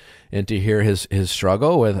 And to hear his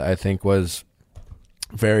struggle with, I think was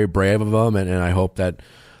very brave of him. And I hope that,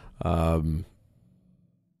 I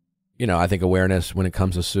think awareness when it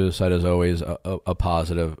comes to suicide is always a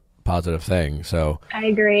positive thing. So I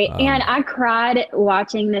agree. And I cried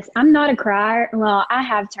watching this. I'm not a crier. Well, I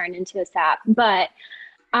have turned into a sap, but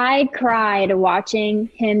I cried watching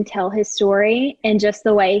him tell his story and just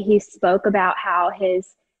the way he spoke about how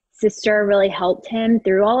his sister really helped him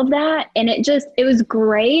through all of that. And it was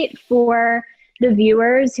great for the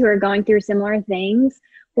viewers who are going through similar things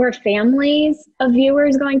or families of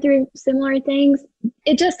viewers going through similar things.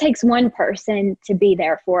 It just takes one person to be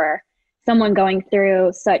there for someone going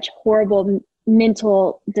through such horrible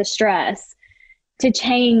mental distress to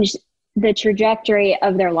change the trajectory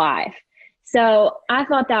of their life. So I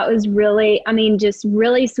thought that was really, just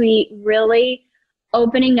really sweet, really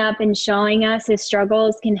opening up and showing us his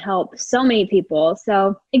struggles can help so many people.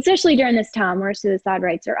 So especially during this time where suicide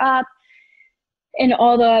rates are up and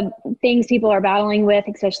all the things people are battling with,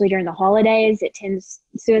 especially during the holidays,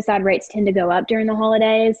 suicide rates tend to go up during the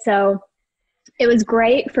holidays. So it was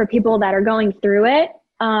great for people that are going through it,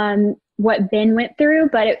 what Ben went through,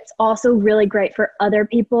 but it's also really great for other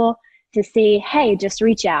people to see, hey, just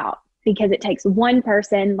reach out. Because it takes one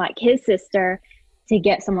person like his sister to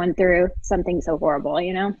get someone through something so horrible,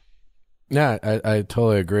 Yeah, I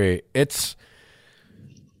totally agree.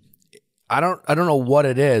 I don't know what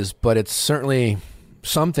it is, but it's certainly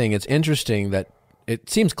something. It's interesting that it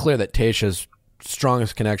seems clear that Tayshia's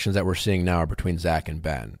strongest connections that we're seeing now are between Zach and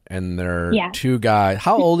Ben, and they're two guys.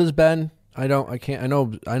 How old is Ben? I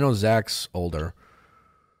know Zach's older.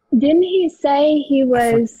 Didn't he say he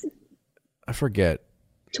was? I forget.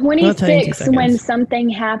 26 when something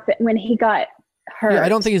happened, when he got hurt. Yeah, I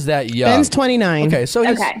don't think he's that young. Ben's 29. Okay, so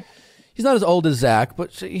he's not as old as Zach,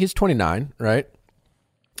 but he's 29, right?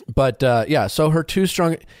 But yeah, so her two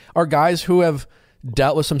strong are guys who have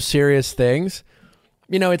dealt with some serious things.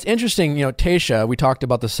 You know, it's interesting, you know, Tayshia, we talked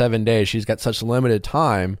about the 7 days. She's got such limited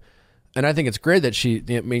time. And I think it's great that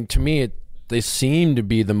to me, they seem to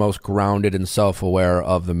be the most grounded and self-aware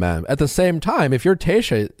of the men. At the same time, if you're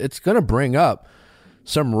Tayshia, it's going to bring up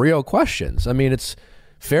some real questions. I mean, it's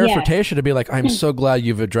fair for Tayshia to be like, I'm so glad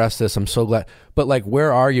you've addressed this. I'm so glad. But like,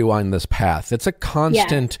 where are you on this path? It's a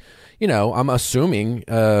constant, you know, I'm assuming,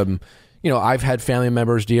 you know, I've had family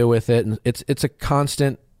members deal with it, and it's a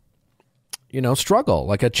constant, you know, struggle,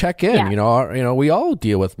 like a check-in. You know, we all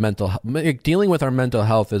deal with dealing with our mental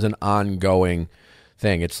health is an ongoing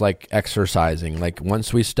thing. It's like exercising. Like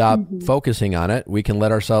once we stop focusing on it, we can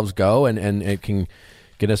let ourselves go, and it can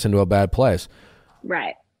get us into a bad place.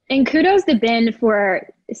 Right. And kudos to Ben for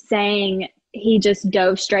saying he just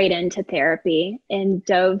dove straight into therapy and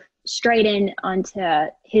dove straight in onto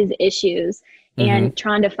his issues and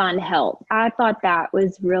trying to find help. I thought that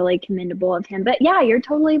was really commendable of him. But yeah, you're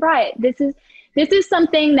totally right. This is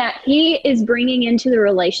something that he is bringing into the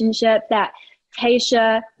relationship that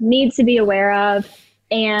Tayshia needs to be aware of,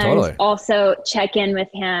 and also check in with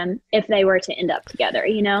him if they were to end up together,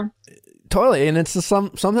 you know? Totally. And it's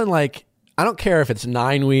something like, I don't care if it's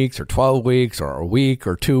 9 weeks or 12 weeks or a week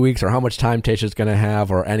or 2 weeks or how much time Tayshia's going to have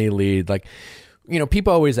or any lead. Like, you know,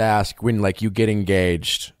 people always ask when like you get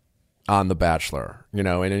engaged on The Bachelor, you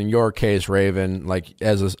know, and in your case, Raven, like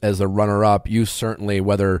as a runner up, you certainly,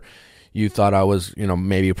 whether you thought I was, you know,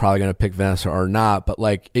 maybe probably going to pick Vanessa or not, but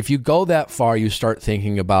like if you go that far, you start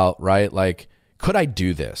thinking about, right, like, could I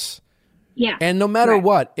do this? Yeah. And no matter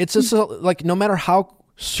what, it's just like, no matter how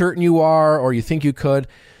certain you are or you think you could,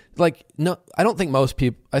 like, no, I think most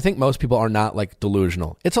people are not like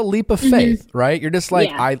delusional. It's a leap of faith, right? You're just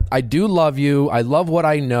like, I do love you. I love what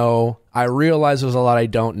I know. I realize there's a lot I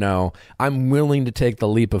don't know. I'm willing to take the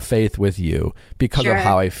leap of faith with you because of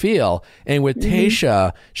how I feel. And with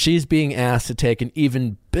Tayshia, she's being asked to take an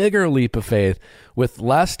even bigger leap of faith with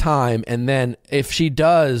less time. And then if she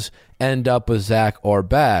does end up with Zach or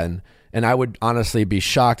Ben, and I would honestly be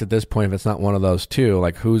shocked at this point if it's not one of those two,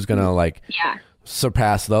 like who's going to like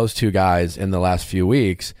surpass those two guys in the last few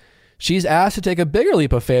weeks, she's asked to take a bigger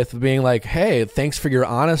leap of faith of being like, hey, thanks for your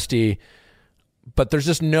honesty. But there's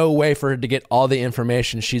just no way for her to get all the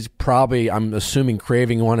information she's probably, I'm assuming,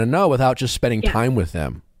 craving want to know without just spending time with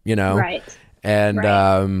them, you know? Right.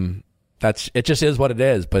 And it just is what it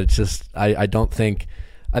is. But it's just, I think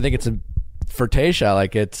it's for Tayshia,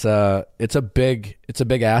 like it's a big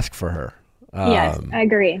ask for her. Yes, I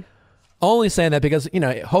agree. Only saying that because, you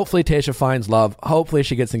know, hopefully Tayshia finds love. Hopefully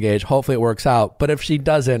she gets engaged. Hopefully it works out. But if she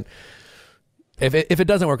doesn't, if it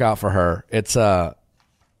doesn't work out for her, it's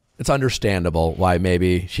understandable why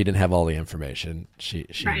maybe she didn't have all the information she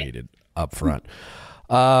needed up front.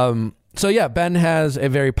 So yeah, Ben has a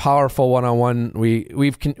very powerful one-on-one. We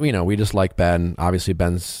just like Ben. Obviously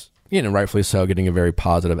Ben's, you know, rightfully so, getting a very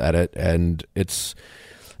positive edit, and it's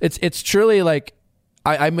truly like,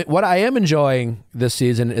 what I am enjoying this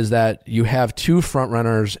season is that you have two front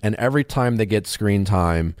runners, and every time they get screen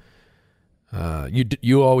time,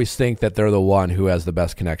 you always think that they're the one who has the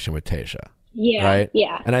best connection with Tayshia. Yeah. Right.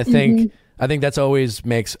 Yeah. And I think that's always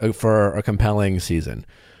makes for a compelling season.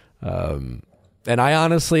 And I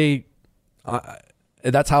honestly,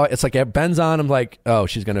 that's how it's like. If Ben's on, I'm like, oh,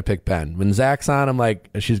 she's gonna pick Ben. When Zach's on, I'm like,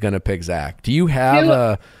 she's gonna pick Zach. Do you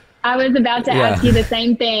have I was about to ask you the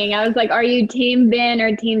same thing. I was like, are you team Ben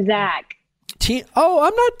or team Zach?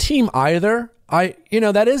 I'm not team either.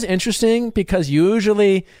 That is interesting because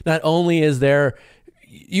usually there's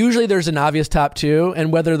an obvious top two,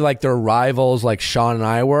 and whether like they're rivals like Sean and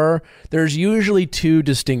I were, there's usually two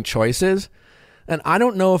distinct choices. And I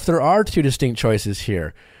don't know if there are two distinct choices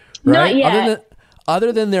here. Right? Not yet.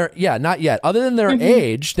 Other than their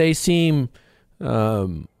age, they seem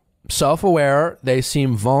self-aware, they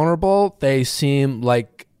seem vulnerable, they seem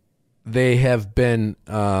like they have been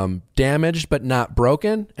damaged but not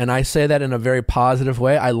broken, and I say that in a very positive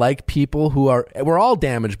way. I like people we're all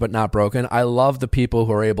damaged but not broken. I love the people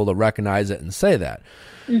who are able to recognize it and say that,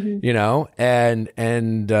 you know, and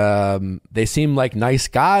they seem like nice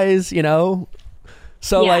guys, you know.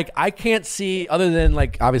 So like I can't see, other than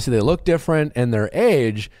like obviously they look different and their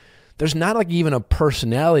age, there's not like even a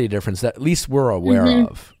personality difference that at least we're aware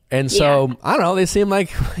of. And so, I don't know, they seem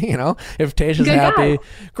like, you know, if Tayshia's happy,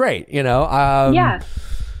 great, you know. I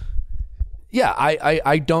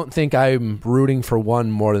don't think I'm rooting for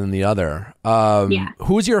one more than the other.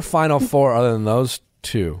 Who's your final four other than those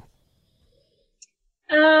two?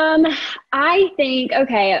 I think,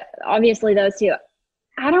 okay, obviously those two.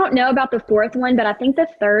 I don't know about the fourth one, but I think the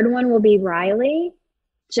third one will be Riley,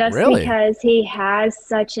 just Really? because he has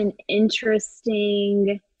such an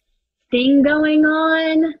interesting thing going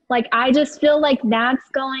on. Like, I just feel like that's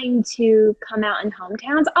going to come out in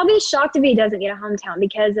hometowns. I'll be shocked if he doesn't get a hometown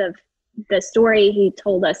because of the story he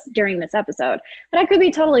told us during this episode. But I could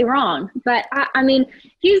be totally wrong. But I mean,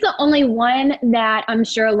 he's the only one that I'm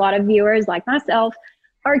sure a lot of viewers like myself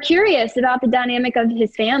are curious about the dynamic of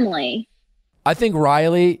his family. I think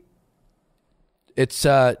Riley, it's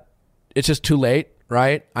just too late,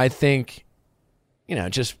 right? I think,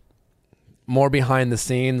 just more behind the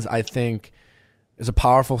scenes. I think it's a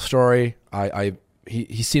powerful story.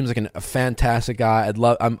 He seems like a fantastic guy.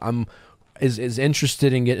 I'm is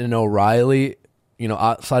interested in getting to know Riley,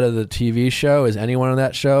 outside of the TV show. Is anyone on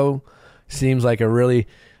that show? Seems like a really,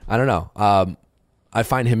 I don't know. I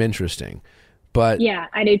find him interesting, but yeah,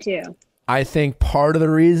 I do too. I think part of the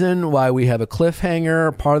reason why we have a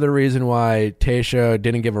cliffhanger, part of the reason why Tayshia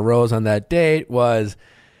didn't give a rose on that date was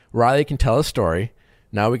Riley can tell a story.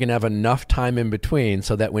 Now we can have enough time in between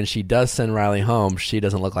so that when she does send Riley home, she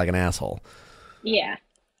doesn't look like an asshole. Yeah.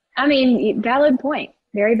 I mean, valid point.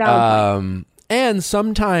 Very valid point. And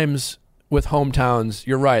sometimes with hometowns,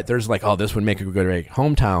 you're right. There's like, oh, this would make a good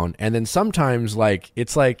hometown. And then sometimes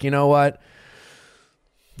it's like, you know what?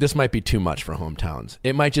 This might be too much for hometowns.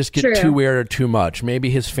 It might just get too weird or too much. Maybe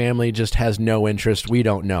his family just has no interest. We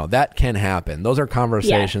don't know. That can happen. Those are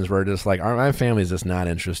conversations where just like, my family's just not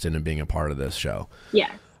interested in being a part of this show. Yeah.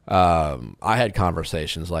 I had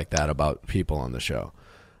conversations like that about people on the show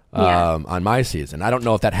on my season. I don't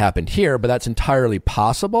know if that happened here, but that's entirely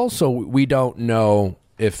possible. So we don't know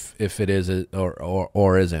if it is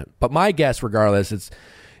or isn't. But my guess, regardless, it's.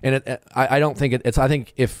 And I don't think it's. I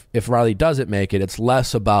think if Riley doesn't make it, it's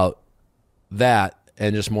less about that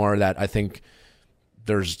and just more that I think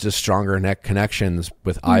there's just stronger connections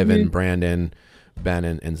with Ivan, Brandon, Ben,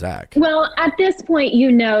 and Zach. Well, at this point,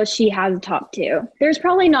 she has a top two. There's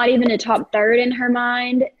probably not even a top third in her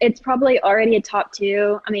mind. It's probably already a top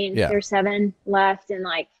two. I mean, there's 7 left, and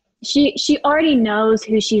like she already knows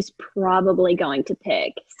who she's probably going to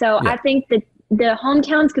pick. So I think that the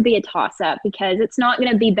hometowns could be a toss-up because it's not going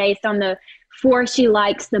to be based on the 4 she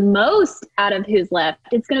likes the most out of who's left.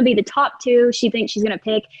 It's going to be the top 2 she thinks she's going to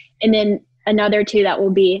pick, and then another 2 that will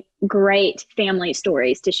be great family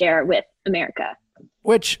stories to share with America.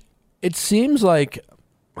 Which it seems like,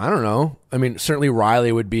 I don't know. I mean, certainly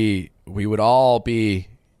Riley we would all be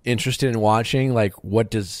interested in watching, like, what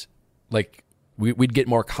does, like, we'd get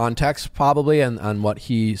more context probably on what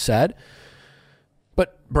he said.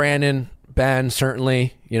 But Brandon, Ben,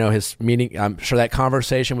 certainly, his meeting, I'm sure that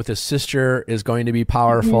conversation with his sister is going to be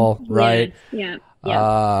powerful, right? Yeah.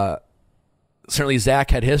 Certainly Zach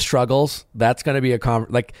had his struggles. That's going to be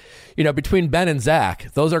between Ben and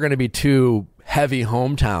Zach, those are going to be 2 heavy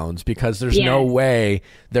hometowns because there's no way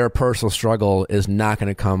their personal struggle is not going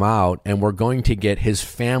to come out, and we're going to get his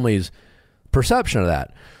family's perception of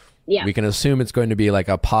that. Yeah. We can assume it's going to be like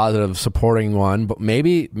a positive supporting one, but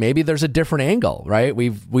maybe there's a different angle, right?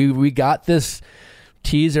 We got this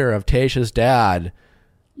teaser of Tayshia's dad,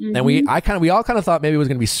 and we all kind of thought maybe it was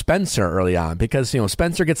going to be Spencer early on because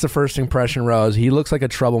Spencer gets the first impression rose. He looks like a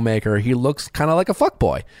troublemaker. He looks kind of like a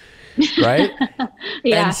fuckboy, right?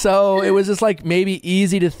 Yeah. And so it was just like maybe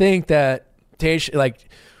easy to think that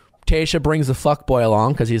Tayshia brings the fuckboy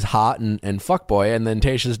along because he's hot and fuckboy, and then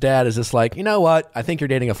Tayshia's dad is just like, you know what? I think you're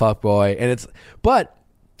dating a fuckboy, but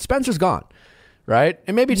Spencer's gone, right?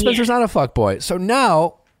 And maybe Spencer's not a fuckboy. So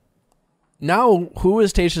now who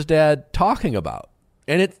is Tayshia's dad talking about?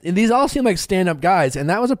 And these all seem like stand-up guys, and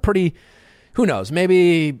that was a pretty, who knows?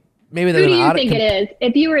 Maybe who do you think it is?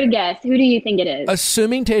 If you were to guess, who do you think it is?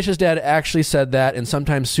 Assuming Tayshia's dad actually said that, and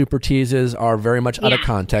sometimes super teases are very much out of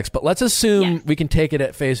context, but let's assume we can take it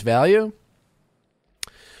at face value.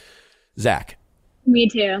 Zach. Me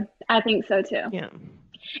too. I think so too. Yeah.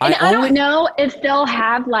 And I don't know if they'll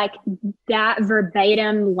have like that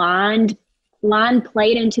verbatim line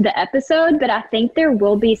played into the episode, but I think there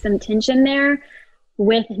will be some tension there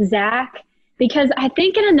with Zach. Because I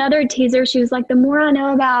think in another teaser, she was like, the more I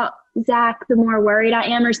know about Zach, the more worried I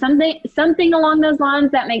am, or something along those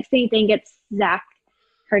lines that makes me think it's Zach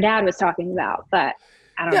her dad was talking about. But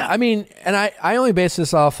I don't know. Yeah, I mean, and I only base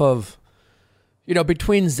this off of,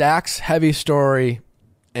 between Zach's heavy story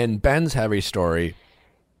and Ben's heavy story.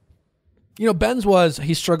 Ben's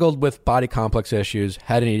he struggled with body complex issues,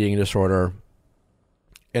 had an eating disorder,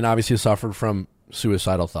 and obviously suffered from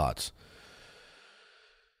suicidal thoughts.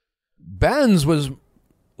 Ben's was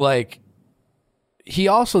like, he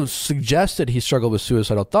also suggested he struggled with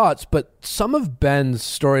suicidal thoughts, but some of Ben's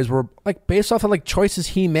stories were like based off of like choices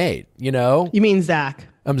he made, you know? You mean Zach?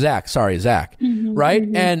 Zach. Mm-hmm, right?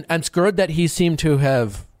 Mm-hmm. And it's good that he seemed to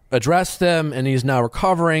have addressed them, and he's now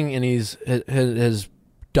recovering, and has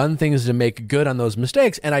done things to make good on those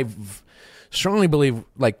mistakes. And I strongly believe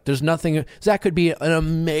like there's nothing, Zach could be an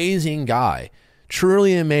amazing guy,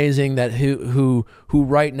 truly amazing, that who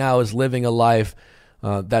right now is living a life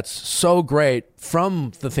that's so great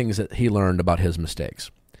from the things that he learned about his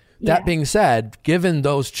mistakes. Yeah. That being said, given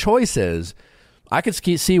those choices, I could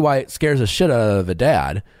see why it scares the shit out of a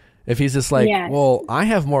dad if he's just like, well, I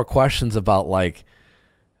have more questions about like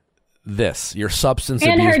this, your substance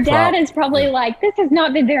abuse. And her dad is probably like, this has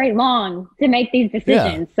not been very long to make these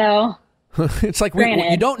decisions. So it's like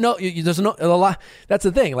you don't know. There's a lot. That's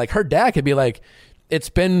the thing. Like her dad could be like, it's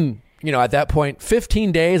been, you know, at that point,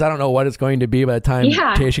 15 days. I don't know what it's going to be by the time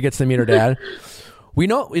Tayshia gets to meet her dad. We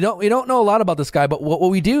don't know a lot about this guy, but what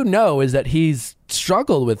we do know is that he's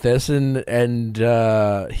struggled with this, and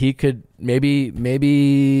he could maybe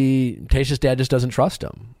Tayshia's dad just doesn't trust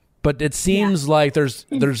him. But it seems like there's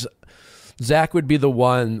Zach would be the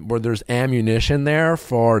one where there's ammunition there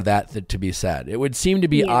for that to be said. It would seem to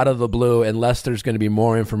be out of the blue unless there's going to be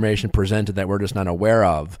more information presented that we're just not aware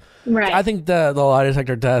of. Right. I think the lie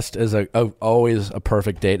detector test is always a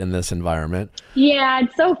perfect date in this environment. Yeah,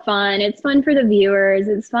 it's so fun. It's fun for the viewers.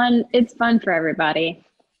 It's fun. It's fun for everybody.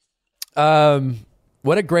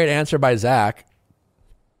 What a great answer by Zach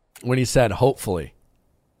when he said, hopefully.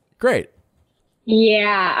 Great.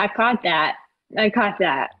 Yeah, I caught that.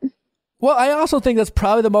 Well, I also think that's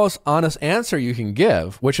probably the most honest answer you can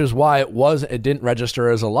give, which is why it didn't register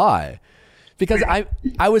as a lie. Because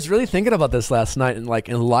I was really thinking about this last night, and like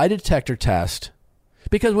in lie detector test,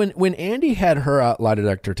 because when Andy had her lie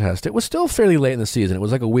detector test, it was still fairly late in the season. It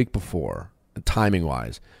was like a week before, timing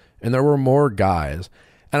wise, and there were more guys.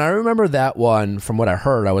 And I remember that one, from what I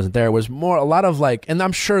heard, I wasn't there, was more a lot of like, and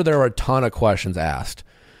I'm sure there were a ton of questions asked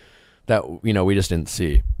that, you know, we just didn't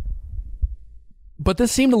see. But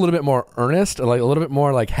this seemed a little bit more earnest, like a little bit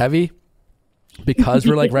more like heavy, because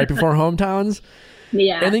we're like right before hometowns.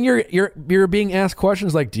 Yeah. And then you're being asked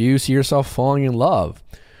questions like, do you see yourself falling in love?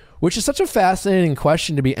 Which is such a fascinating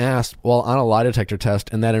question to be asked while on a lie detector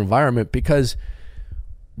test in that environment, because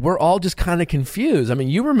we're all just kind of confused. I mean,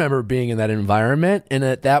 you remember being in that environment, and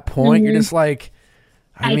at that point you're just like,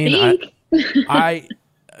 I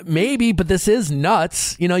maybe, but this is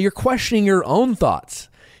nuts. You know, you're questioning your own thoughts.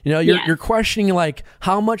 You know, you're questioning like,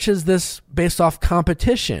 how much is this based off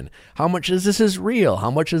competition? How much is this is real? How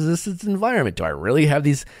much is this is environment? Do I really have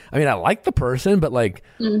these? I mean, I like the person, but like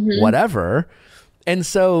whatever. And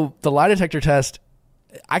so the lie detector test,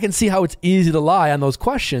 I can see how it's easy to lie on those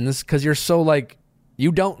questions because you're so like,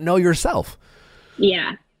 you don't know yourself.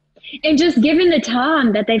 Yeah. And just given the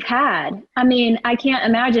time that they've had, I mean, I can't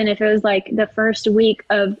imagine if it was like the first week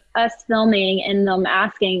of us filming and them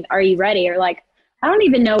asking, are you ready? Or like, I don't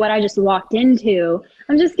even know what I just walked into.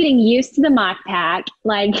 I'm just getting used to the mock pack.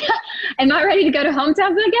 Like, am I ready to go to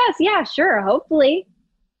hometowns? I guess. Yeah, sure. Hopefully.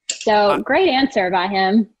 So great answer by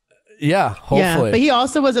him. Yeah, hopefully. Yeah, but he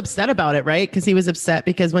also was upset about it, right? Because he was upset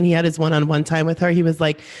because when he had his one-on-one time with her, he was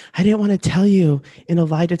like, I didn't want to tell you in a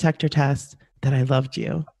lie detector test that I loved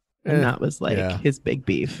you. And that was like his big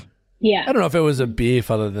beef. Yeah. I don't know if it was a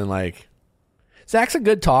beef other than like, Zach's a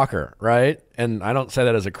good talker, right? And I don't say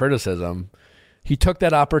that as a criticism. He took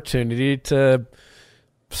that opportunity to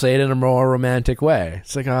say it in a more romantic way.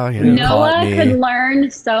 It's like, oh, you know, Noah could learn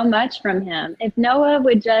so much from him. If Noah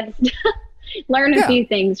would just learn a few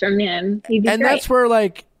things from him, he'd be great. That's where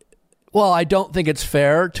like, well, I don't think it's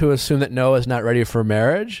fair to assume that Noah's not ready for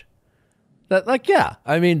marriage. That like, yeah,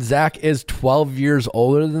 I mean, Zach is 12 years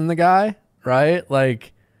older than the guy, right?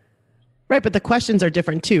 Like, right, but the questions are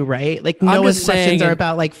different too, right? Like Noah's questions are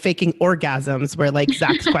about like faking orgasms, where like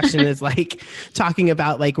Zach's question is like talking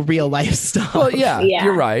about like real life stuff. Well, yeah.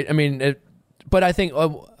 You're right. I mean, but I think,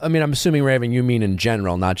 I'm assuming, Raven, you mean in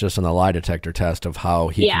general, not just on the lie detector test of how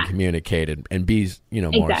he can communicate and be, you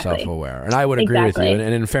know, more self-aware. And I would agree with you. And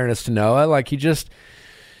in fairness to Noah, like he just,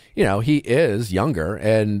 you know, he is younger,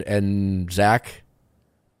 and Zach,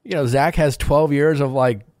 you know, Zach has 12 years of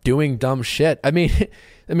like doing dumb shit. I mean,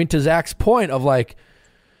 to Zach's point of like,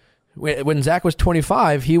 when Zach was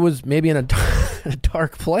 25, he was maybe in a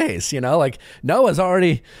dark place, you know, like Noah's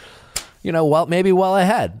already, you know, maybe well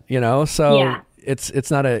ahead, you know, so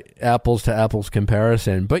it's not a apples to apples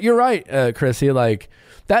comparison. But you're right, Chrissy, like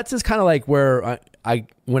that's just kind of like where I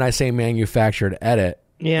when I say manufactured edit,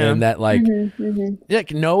 and that like,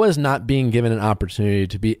 like Noah's not being given an opportunity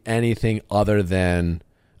to be anything other than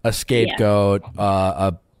a scapegoat,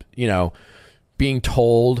 being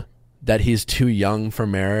told that he's too young for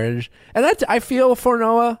marriage. And I feel for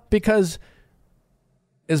Noah, because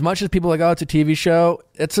as much as people are like, oh, it's a TV show,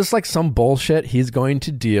 it's just like some bullshit he's going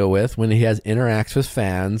to deal with when he has interacts with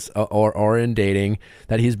fans or in dating,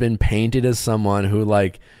 that he's been painted as someone who,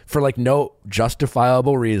 like, for like no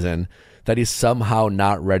justifiable reason, that he's somehow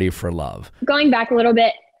not ready for love. Going back a little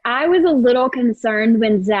bit, I was a little concerned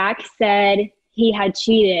when Zach said he had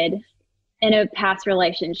cheated in a past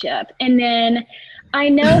relationship. And then I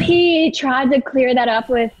know he tried to clear that up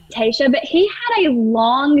with Tayshia, but he had a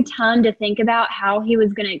long time to think about how he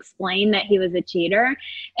was going to explain that he was a cheater.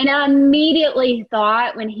 And I immediately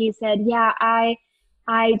thought when he said, yeah, I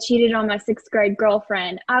cheated on my 6th grade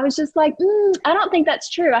girlfriend, I was just like, I don't think that's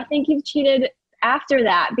true. I think he cheated after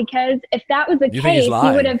that, because if that was the case, he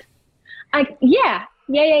would have, yeah.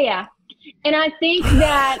 And I think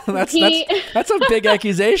that that's a big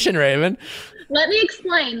accusation, Raven. Let me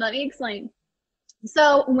explain.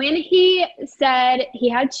 So when he said he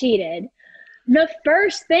had cheated, the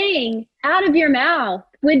first thing out of your mouth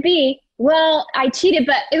would be, well, I cheated,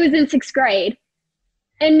 but it was in 6th grade.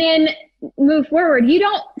 And then move forward. You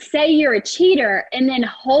don't say you're a cheater and then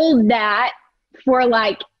hold that for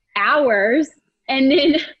like hours and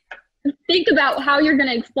then think about how you're going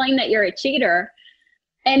to explain that you're a cheater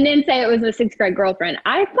and then say it was a 6th grade girlfriend.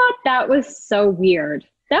 I thought that was so weird.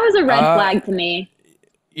 That was a red flag to me.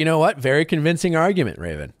 You know what? Very convincing argument,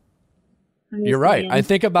 Raven. You're right. I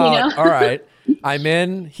think about, all right, I'm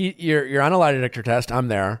in, you're on a lie detector test. I'm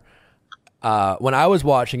there. When I was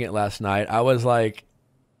watching it last night, I was like,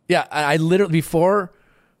 yeah, I literally, before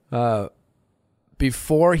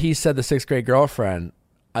he said the 6th grade girlfriend,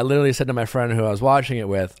 I literally said to my friend who I was watching it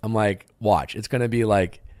with, I'm like, watch, it's going to be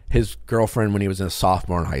like his girlfriend when he was a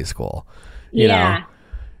sophomore in high school, you know?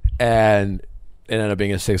 And it ended up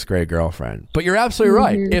being a 6th grade girlfriend. But you're absolutely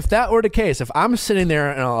right. If that were the case, if I'm sitting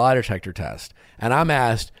there in a lie detector test and I'm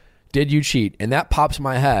asked, did you cheat? And that pops in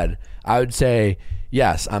my head, I would say,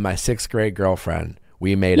 yes, I'm my 6th grade girlfriend.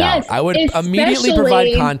 We made out. I would immediately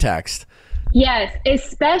provide context. Yes,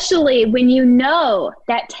 especially when you know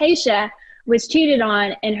that Tayshia was cheated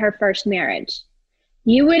on in her first marriage.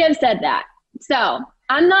 You would have said that. So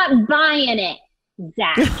I'm not buying it,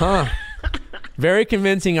 Zach. Very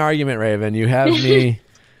convincing argument, Raven. You have me.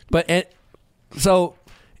 So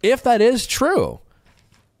if that is true,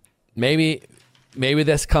 maybe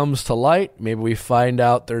this comes to light. Maybe we find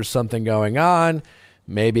out there's something going on.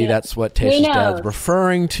 Maybe that's what Tayshia's dad's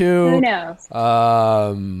referring to. Who knows?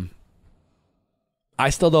 I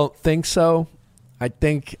still don't think so. I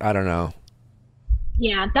don't know.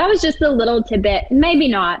 Yeah, that was just a little tidbit. Maybe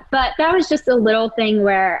not, but that was just a little thing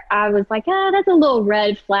where I was like, that's a little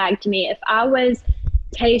red flag to me. If I was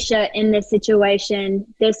Tayshia in this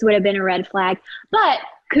situation, this would have been a red flag. But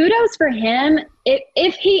kudos for him.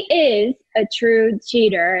 If he is a true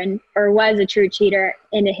cheater or was a true cheater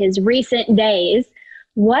in his recent days,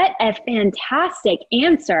 what a fantastic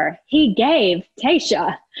answer he gave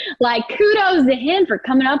Tayshia. Like, kudos to him for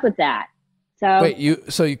coming up with that. So wait, you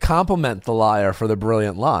compliment the liar for the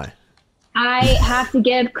brilliant lie? I have to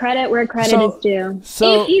give credit where credit is due.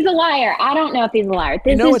 So if he's a liar, I don't know if he's a liar.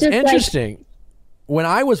 This is what's interesting? When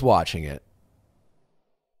I was watching it,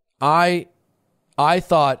 I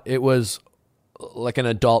thought it was like an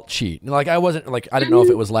adult cheat. Like I wasn't like, I didn't know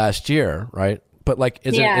if it was last year, right? But like,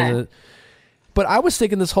 is it? But I was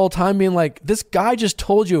thinking this whole time, being like, this guy just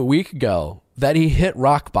told you a week ago that he hit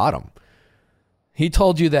rock bottom. He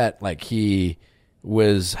told you that like he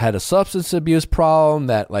had a substance abuse problem,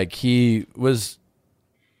 that like he was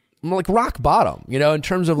like rock bottom, you know, in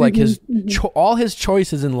terms of like all his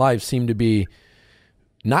choices in life seem to be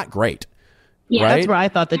not great. Yeah, right? That's where I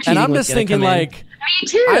thought the cheating and I'm was just thinking like, me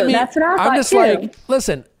too. That's what I thought. I'm just like,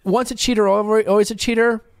 listen, once a cheater, always a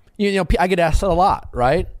cheater. You know, I get asked that a lot,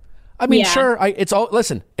 right? I mean, sure, it's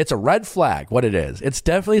a red flag, what it is. It's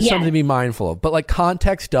definitely something to be mindful of. But like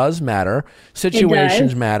context does matter.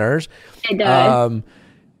 Situations matters. It does.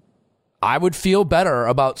 I would feel better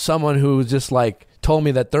about someone who just like told me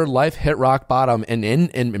that their life hit rock bottom,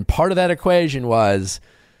 and part of that equation was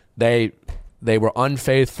they were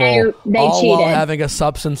unfaithful, they all cheated. while having a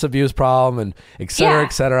substance abuse problem, and et cetera,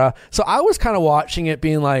 et cetera. So I was kind of watching it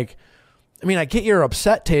being like, I mean, I get you're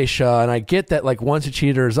upset, Tayshia, and I get that like once a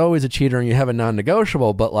cheater is always a cheater and you have a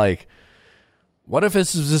non-negotiable, but like, what if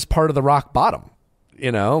this is just part of the rock bottom?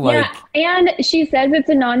 You know, like. Yeah, and she says it's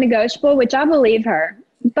a non-negotiable, which I believe her.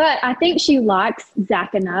 But I think she likes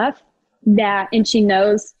Zach enough and she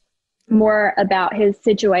knows more about his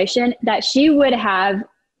situation, that she would have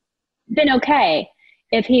been okay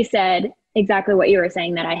if he said, exactly what you were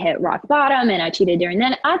saying, that I hit rock bottom and I cheated during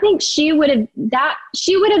then, I think she would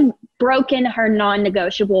have broken her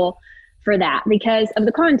non-negotiable for that because of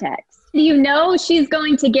the context. You know, she's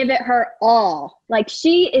going to give it her all. Like,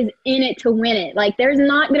 she is in it to win it. Like, there's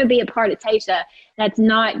not going to be a part of Tayshia that's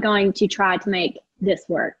not going to try to make this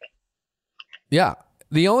work. Yeah.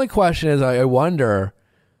 The only question is, I wonder,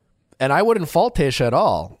 and I wouldn't fault Tayshia at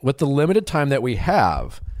all, with the limited time that we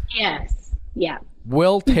have. Yes. Yeah.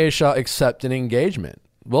 Will Tayshia accept an engagement?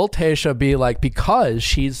 Will Tayshia be like, because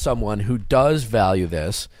she's someone who does value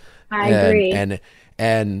this? I agree.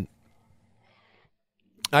 And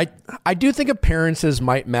I do think appearances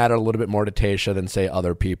might matter a little bit more to Tayshia than, say,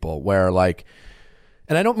 other people, where, like,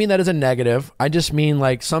 and I don't mean that as a negative. I just mean,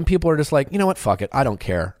 like, some people are just like, you know what, fuck it, I don't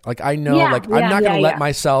care. Like, I know, I'm not going to let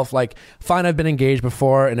myself, like, fine, I've been engaged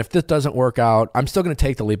before, and if this doesn't work out, I'm still going to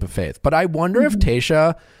take the leap of faith. But I wonder if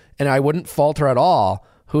Tayshia, and I wouldn't fault her at all,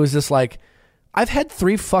 who is just like, I've had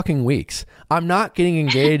 3 fucking weeks. I'm not getting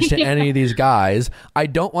engaged to any of these guys. I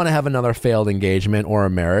don't want to have another failed engagement or a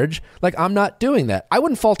marriage. Like, I'm not doing that. I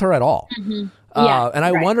wouldn't fault her at all. And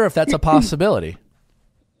I wonder if that's a possibility.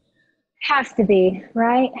 Has to be,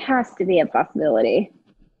 right? Has to be a possibility.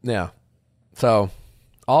 Yeah. So,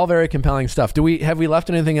 all very compelling stuff. Have we left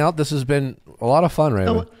anything out? This has been a lot of fun,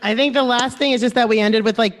 Raven. I think the last thing is just that we ended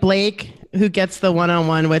with, like, Blake, who gets the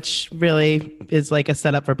one-on-one, which really is like a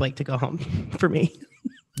setup for Blake to go home for me.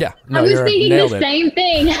 Yeah. No, I was thinking the same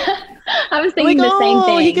thing. I was thinking the same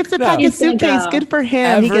thing. He gets to pack his suitcase. Good for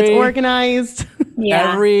him. He gets organized.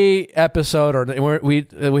 Yeah. Every episode, or we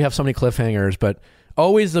have so many cliffhangers, but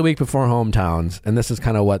always the week before hometowns, and this is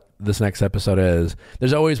kind of what this next episode is.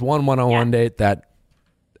 There's always one-on-one date that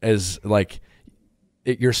is like,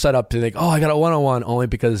 you're set up to think, oh, I got a one-on-one, only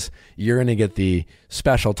because you're going to get the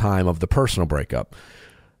special time of the personal breakup.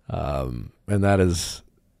 And that is,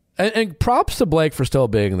 and props to Blake for still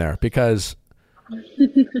being there, because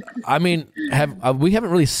I mean, we haven't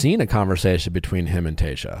really seen a conversation between him and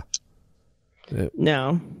Tayshia.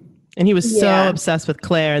 No. And he was so obsessed with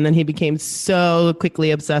Claire, and then he became so quickly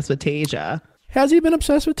obsessed with Tayshia. Has he been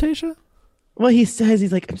obsessed with Tayshia? Well, he says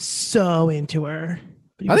he's like, I'm so into her.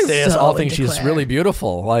 I think they just all think she's Claire. Really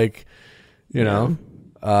beautiful. Like, you know.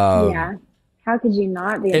 Yeah. How could you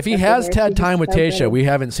not be? If he has had time with Tayshia, we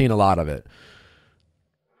haven't seen a lot of it.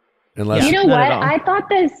 Unless, you know what? I thought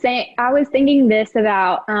the same. I was thinking this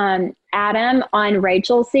about Adam on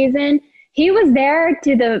Rachel's season. He was there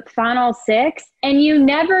to the final 6, and you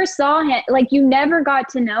never saw him. Like, you never got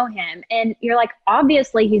to know him. And you're like,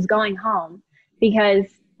 obviously he's going home because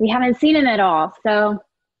we haven't seen him at all. So.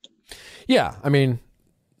 Yeah. I mean,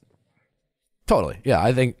 totally. Yeah.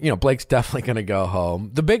 I think, Blake's definitely going to go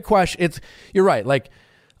home. The big question, you're right. Like,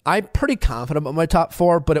 I'm pretty confident about my top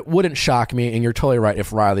 4, but it wouldn't shock me. And you're totally right.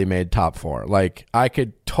 If Riley made top 4, like, I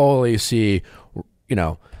could totally see,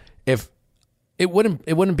 if it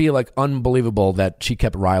wouldn't be like unbelievable that she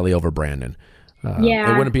kept Riley over Brandon.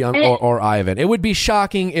 It wouldn't be, or Ivan. It would be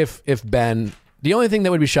shocking if Ben, the only thing that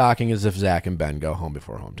would be shocking is if Zach and Ben go home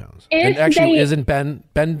before hometowns. And actually, isn't Ben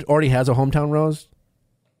already has a hometown rose?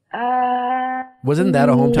 Wasn't that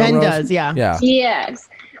a hometown Ben rose? does, yeah. Yes.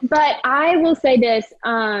 But I will say this,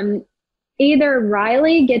 either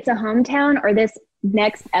Riley gets a hometown, or this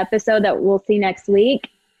next episode that we'll see next week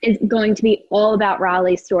is going to be all about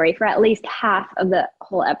Riley's story for at least half of the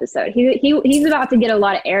whole episode. He's about to get a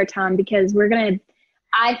lot of airtime because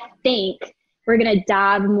I think we're going to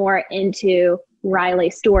dive more into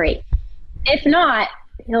Riley's story. If not,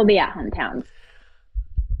 he'll be at hometowns.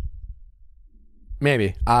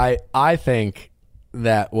 Maybe. I think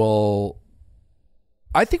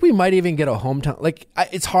I think we might even get a hometown. Like,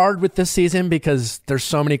 it's hard with this season because there's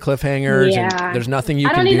so many cliffhangers and there's nothing you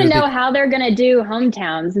can do. I don't even know how they're going to do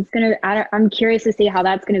hometowns. I'm curious to see how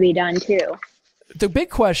that's going to be done too. The big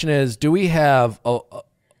question is, do we have a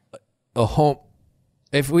home?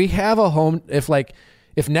 If we have a home, if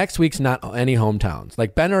next week's not any hometowns,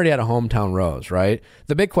 like Ben already had a hometown rose, right?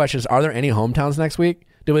 The big question is, are there any hometowns next week?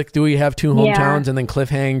 Do we have 2 hometowns and then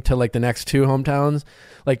cliffhang to like the next 2 hometowns?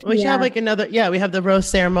 Like, we should have like another. Yeah, we have the rose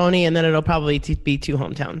ceremony, and then it'll probably be 2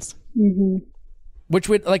 hometowns. Mm-hmm. Which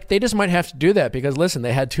would, like, they just might have to do that because listen,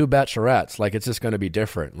 they had 2 bachelorettes. Like, it's just going to be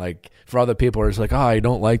different. Like, for other people, it's like, oh, I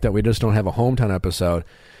don't like that we just don't have a hometown episode.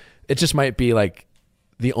 It just might be like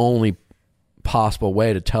the only possible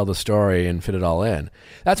way to tell the story and fit it all in.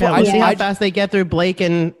 That's why we'll see how fast they get through Blake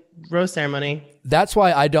and rose ceremony. That's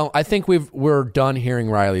why I think we're done hearing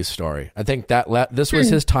Riley's story. I think that this was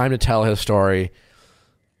his time to tell his story.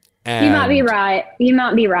 And you might be right. You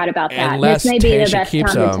might be right about that. This may be the best time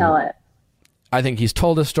to tell it. I think he's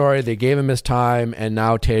told his story. They gave him his time, and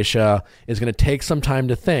now Tayshia is going to take some time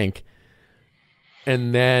to think,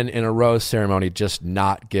 and then in a rose ceremony, just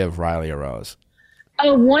not give Riley a rose.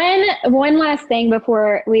 Oh, one last thing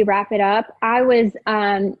before we wrap it up. I was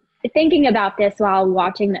thinking about this while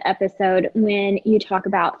watching the episode when you talk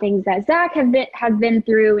about things that Zach has been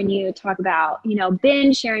through, and you talk about, you know,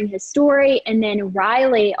 Ben sharing his story, and then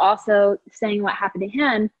Riley also saying what happened to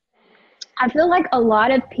him. I feel like a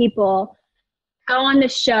lot of people go on the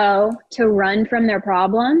show to run from their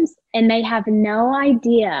problems, and they have no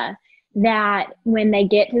idea that when they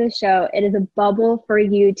get to the show, it is a bubble for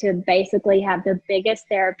you to basically have the biggest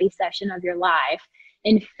therapy session of your life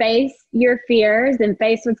and face your fears and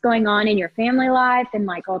face what's going on in your family life and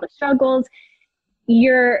like all the struggles.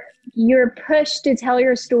 You're pushed to tell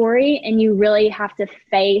your story, and you really have to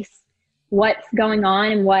face what's going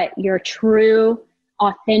on and what your true,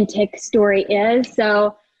 authentic story is.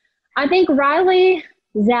 So I think Riley,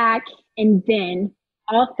 Zach, and Ben,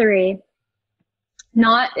 all three,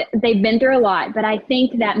 they've been through a lot, but I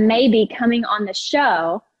think that maybe coming on the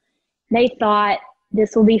show, they thought,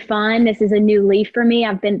 this will be fun. This is a new leaf for me.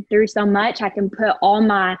 I've been through so much. I can put all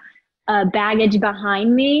my baggage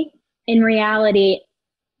behind me. In reality,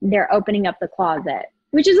 they're opening up the closet,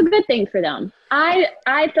 which is a good thing for them.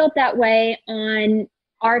 I felt that way on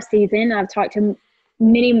our season. I've talked to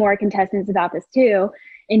many more contestants about this too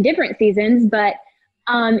in different seasons, but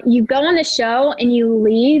you go on the show and you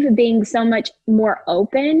leave being so much more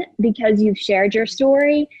open because you've shared your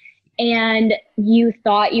story, and you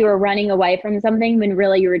thought you were running away from something when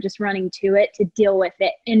really you were just running to it to deal with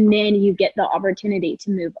it. And then you get the opportunity to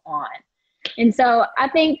move on. And so I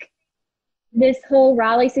think this whole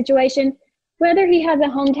Riley situation, whether he has a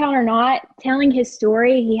hometown or not, telling his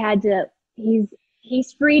story,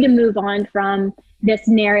 he's free to move on from this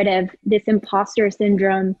narrative, this imposter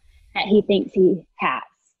syndrome that he thinks he has.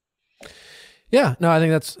 Yeah, no, I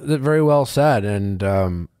think that's very well said. And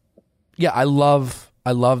I love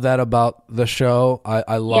that about the show.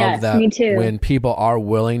 I love that when people are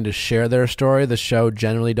willing to share their story, the show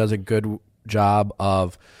generally does a good job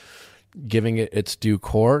of giving it its due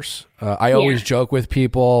course. I always joke with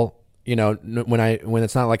people, you know, when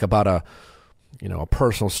it's not like about a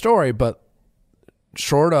personal story, but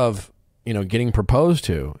short of, you know, getting proposed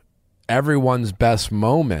to, everyone's best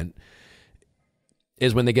moment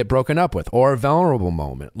is when they get broken up with, or a vulnerable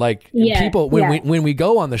moment. Like people, when we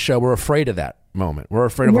go on the show, we're afraid of that moment. We're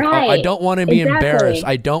afraid of, I don't want to be embarrassed.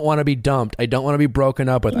 I don't want to be dumped. I don't want to be broken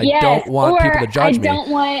up with. I don't want people to judge me. I don't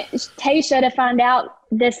want Tayshia to find out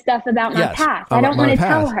this stuff about my past. I don't want to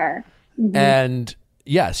tell her. Mm-hmm. And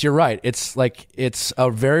yes, you're right. It's a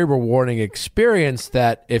very rewarding experience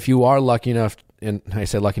that if you are lucky enough, and I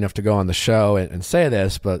say lucky enough to go on the show and say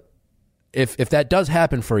this, but if that does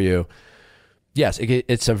happen for you, yes,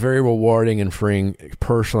 it's a very rewarding and freeing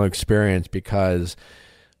personal experience because,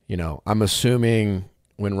 you know, I'm assuming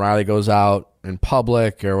when Riley goes out in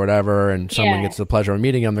public or whatever and someone gets the pleasure of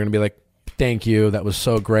meeting him, they're going to be like, thank you, that was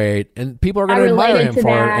so great. And people are going to admire him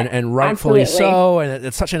for it, and rightfully so. And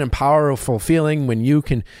it's such an powerful feeling when you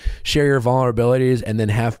can share your vulnerabilities and then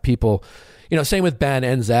have people, you know, same with Ben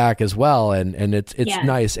and Zach as well. And it's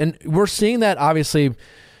nice. And we're seeing that obviously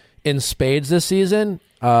in spades this season.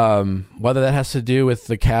 Whether that has to do with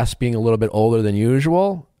the cast being a little bit older than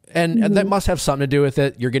usual, and that must have something to do with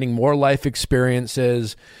it. You're getting more life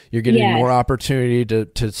experiences. You're getting more opportunity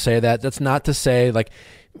to say that. That's not to say, like,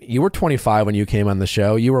 you were 25 when you came on the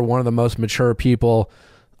show. You were one of the most mature people,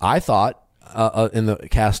 I thought, in the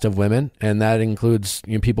cast of women, and that includes,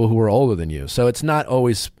 you know, people who were older than you. So it's not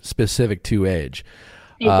always specific to age.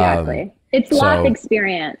 Exactly. It's life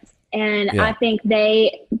experience. And I think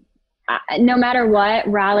no matter what,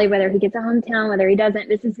 Riley, whether he gets a hometown, whether he doesn't,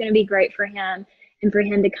 this is going to be great for him, and for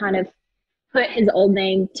him to kind of put his old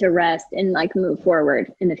name to rest and like move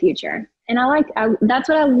forward in the future. And that's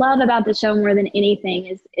what I love about the show more than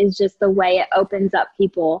anything is just the way it opens up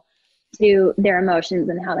people to their emotions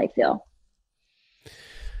and how they feel.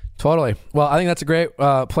 Totally. Well, I think that's a great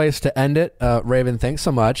place to end it. Raven, thanks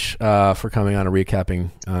so much for coming on and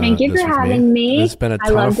recapping. Thank you for having me. It's been a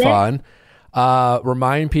ton of fun.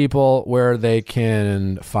 Remind people where they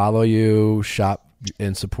can follow you, shop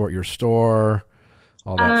and support your store,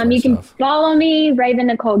 all that you stuff. can follow me, Raven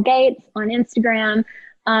Nicole Gates, on Instagram.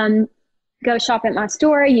 Go shop at my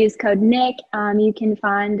store, use code Nick. You can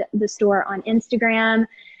find the store on Instagram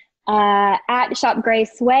at Shop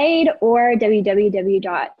Grace Wade or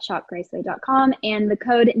www.shopgracewade.com. And the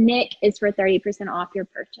code Nick is for 30% off your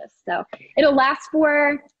purchase. So it'll last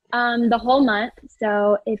for the whole month.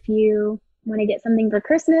 So if you want to get something for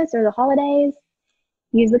Christmas or the holidays,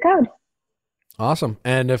 use the code. Awesome.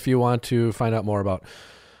 And if you want to find out more about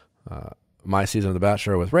my season of The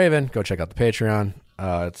Bachelor with Raven, go check out the Patreon.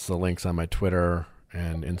 It's the links on my Twitter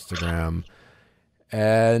and Instagram.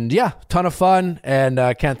 And yeah, ton of fun. And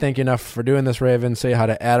can't thank you enough for doing this, Raven. Say hi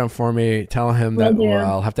to Adam for me. Tell him that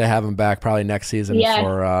I'll have to have him back probably next season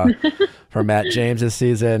for Matt James's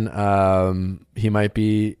season. He might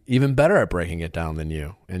be even better at breaking it down than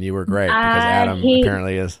you. And you were great because Adam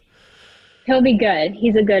apparently is. He'll be good.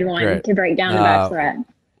 He's a good one to break down The Bachelorette.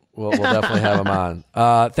 We'll definitely have him on.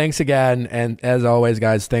 Thanks again. And as always,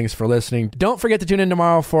 guys, thanks for listening. Don't forget to tune in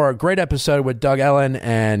tomorrow for a great episode with Doug Ellen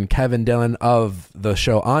and Kevin Dillon of the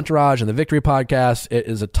show Entourage and the Victory Podcast. It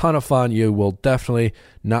is a ton of fun. You will definitely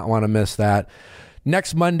not want to miss that.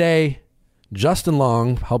 Next Monday, Justin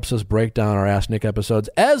Long helps us break down our Ask Nick episodes,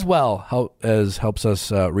 as well as helps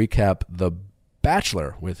us recap The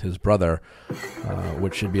Bachelor with his brother,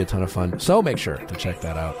 which should be a ton of fun. So make sure to check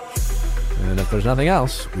that out. And if there's nothing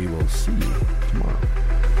else, we will see you tomorrow.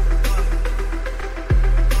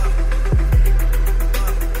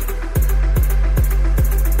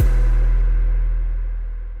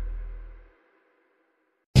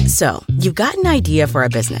 So, you've got an idea for a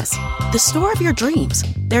business. The store of your dreams.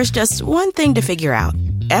 There's just one thing to figure out.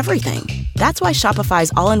 Everything. That's why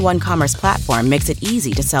Shopify's all-in-one commerce platform makes it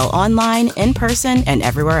easy to sell online, in person, and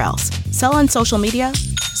everywhere else. Sell on social media,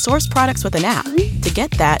 source products with an app to get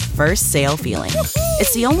that first sale feeling.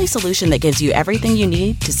 It's the only solution that gives you everything you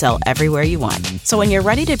need to sell everywhere you want. So when you're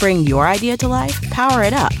ready to bring your idea to life, power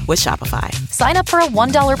it up with Shopify. Sign up for a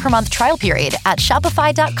 $1 per month trial period at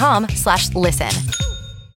shopify.com/listen.